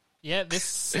yeah, Yeah,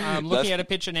 this I'm looking at a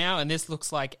picture now, and this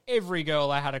looks like every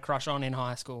girl I had a crush on in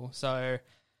high school. So,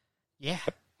 yeah.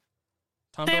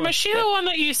 Sam, is she the one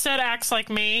that you said acts like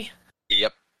me?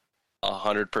 Yep,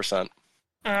 100%.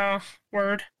 Oh,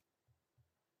 word.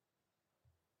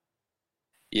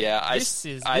 Yeah, I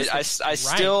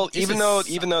still, even though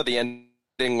the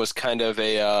ending was kind of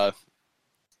a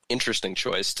interesting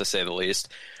choice to say the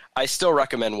least, I still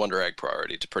recommend Wonder Egg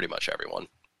Priority to pretty much everyone.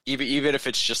 Even if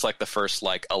it's just like the first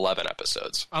 11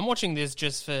 episodes. I'm watching this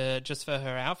just for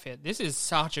her outfit. This is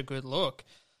such a good look.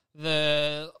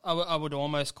 I would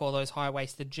almost call those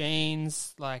high-waisted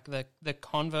jeans, like the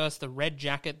Converse, the red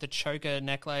jacket, the choker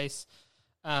necklace.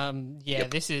 Yep.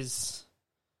 This is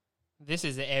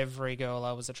every girl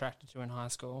I was attracted to in high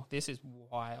school. This is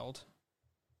wild.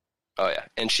 Oh yeah,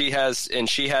 and she has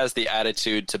the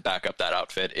attitude to back up that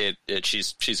outfit.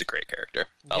 She's a great character.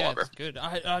 I love her. It's good.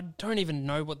 I don't even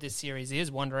know what this series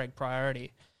is. Wonder Egg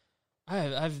Priority.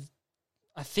 I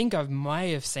think I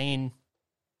may have seen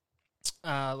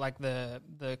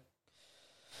the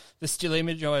still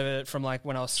image of it from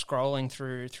when I was scrolling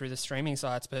through the streaming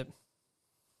sites, but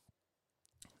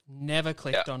never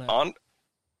clicked on it.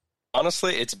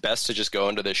 Honestly, it's best to just go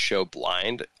into this show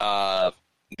blind.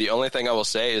 The only thing I will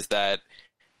say is that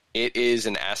it is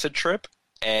an acid trip,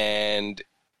 and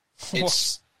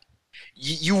it's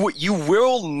you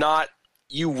will not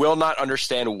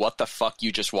understand what the fuck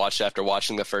you just watched after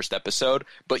watching the first episode,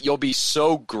 but you'll be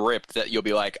so gripped that you'll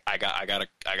be like, I gotta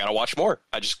watch more.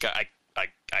 I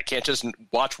can't just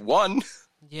watch one.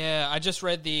 Yeah, I just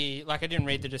read I didn't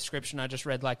read the description. I just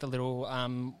read the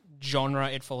little genre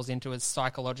it falls into as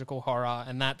psychological horror,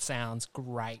 and that sounds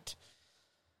great.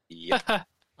 Yep.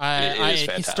 I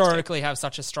historically have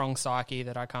such a strong psyche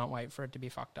that I can't wait for it to be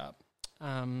fucked up.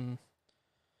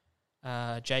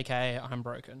 JK, I'm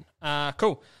broken.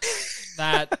 Cool.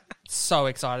 So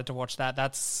excited to watch that.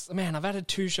 I've added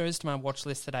 2 shows to my watch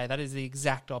list today. That is the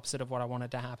exact opposite of what I wanted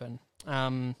to happen.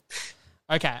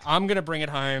 Okay, I'm going to bring it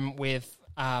home with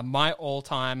my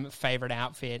all-time favorite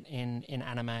outfit in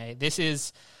anime. This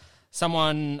is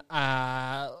someone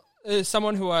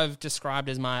who I've described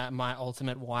as my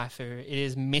ultimate waifu. It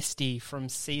is Misty from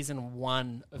Season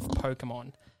 1 of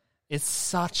Pokemon. It's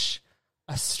such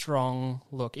a strong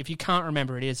look. If you can't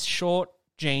remember, it is short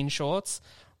jean shorts,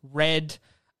 red.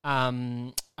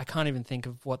 I can't even think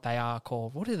of what they are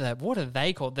called. What are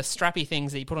they called? The strappy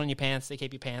things that you put on your pants to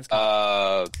keep your pants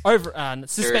covered.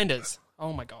 Suspenders.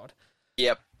 Oh my god.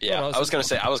 Yep. Yeah. I was gonna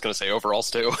say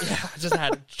overalls too. Yeah, I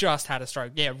just had a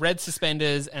stroke. Yeah, red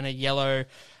suspenders and a yellow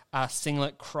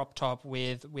singlet crop top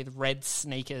with red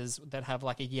sneakers that have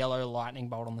a yellow lightning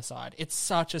bolt on the side. It's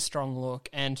such a strong look,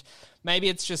 and maybe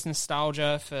it's just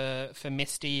nostalgia for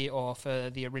Misty or for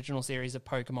the original series of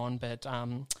Pokemon, but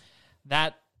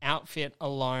that outfit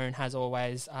alone has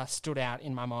always stood out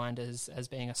in my mind as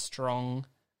being a strong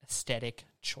aesthetic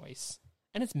choice.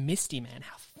 And it's Misty, man.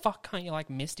 How fuck can't you like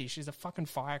Misty? She's a fucking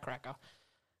firecracker.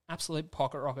 Absolute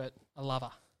pocket rocket. I love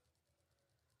her.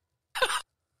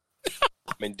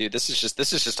 I mean, dude, this is just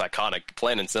iconic,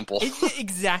 plain and simple.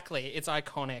 Exactly. It's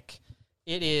iconic.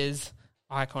 It is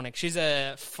iconic. She's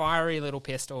a fiery little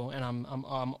pistol, and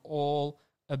I'm all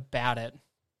about it.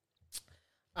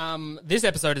 This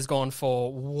episode has gone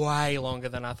for way longer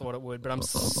than I thought it would, but I'm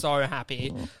so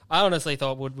happy. I honestly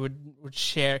thought would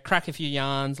crack a few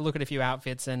yarns, look at a few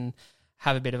outfits, and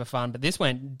have a bit of a fun. But this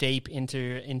went deep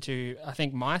into I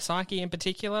think my psyche in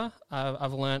particular.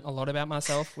 I've learned a lot about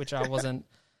myself, which I wasn't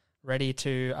ready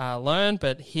to learn,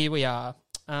 but here we are.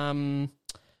 I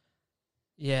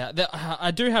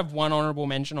do have one honorable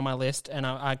mention on my list, and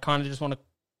I kind of just want to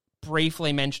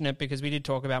briefly mention it because we did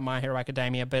talk about My Hero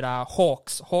Academia, but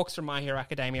Hawks from My Hero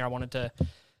Academia I wanted to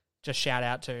just shout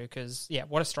out to because,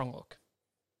 what a strong look.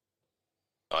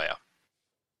 Oh, yeah.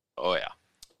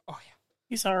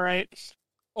 He's all right.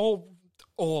 All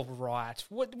right.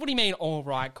 What do you mean all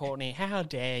right, Courtney? How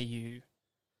dare you?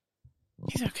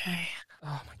 He's okay.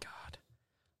 Oh, my God.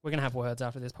 We're going to have words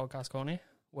after this podcast, Courtney.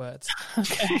 Words.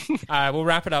 Okay. All right, we'll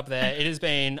wrap it up there. It has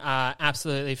been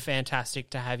absolutely fantastic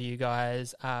to have you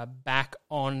guys back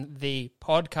on the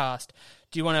podcast.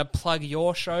 Do you want to plug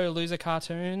your show, Loser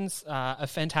Cartoons? A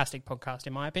fantastic podcast,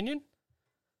 in my opinion.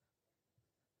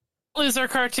 Loser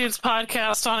Cartoons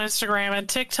Podcast on Instagram and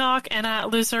TikTok, and at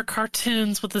Loser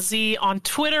Cartoons with a Z on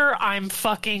Twitter. I'm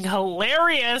fucking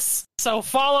hilarious, so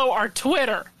follow our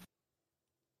Twitter.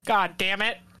 God damn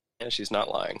it. Yeah, she's not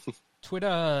lying.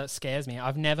 Twitter scares me.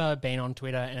 I've never been on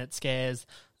Twitter, and it scares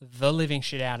the living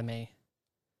shit out of me.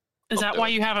 Is that why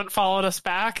you haven't followed us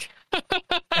back?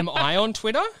 Am I on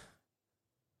Twitter?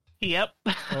 Yep.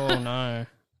 Oh, no.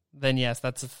 then yes,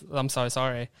 I'm so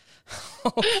sorry.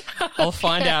 I'll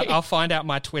find out. I'll find out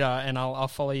my Twitter and I'll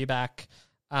follow you back.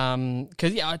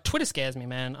 Because Twitter scares me,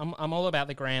 man. I'm all about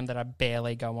the gram that I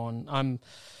barely go on. I'm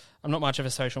not much of a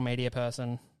social media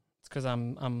person. It's because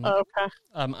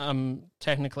I'm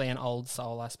technically an old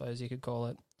soul, I suppose you could call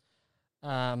it.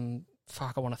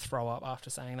 Fuck, I want to throw up after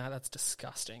saying that. That's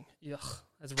disgusting. Ugh.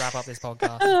 Let's wrap up this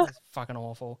podcast. It's fucking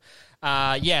awful.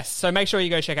 Yes, so make sure you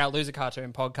go check out Loser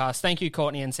Cartoon Podcast. Thank you,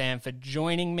 Courtney and Sam, for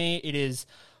joining me. It is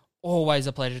always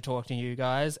a pleasure talking to you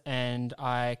guys, and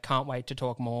I can't wait to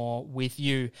talk more with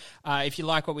you. If you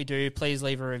like what we do, please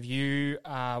leave a review,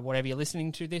 whatever you're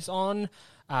listening to this on.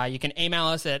 You can email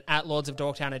us at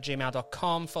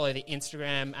lordsofdorktown@gmail.com. Follow the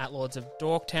Instagram at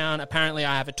lordsofdorktown. Apparently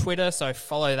I have a Twitter, so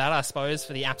follow that, I suppose,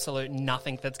 for the absolute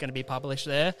nothing that's going to be published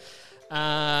there.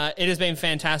 It has been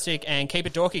fantastic, and keep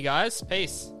it dorky, guys.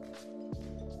 Peace.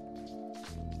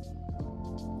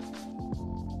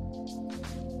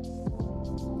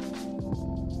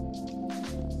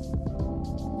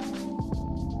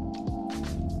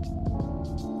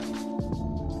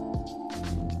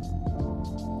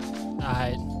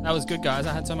 That was good, guys.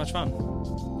 I had so much fun.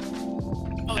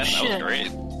 Oh, Yeah, shit. that was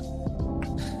great.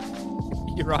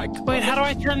 You're right. Wait, how do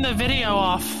I turn the video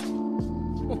off?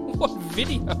 What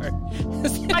video?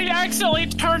 I accidentally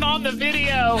turned on the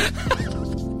video.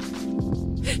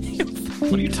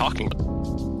 What are you talking about?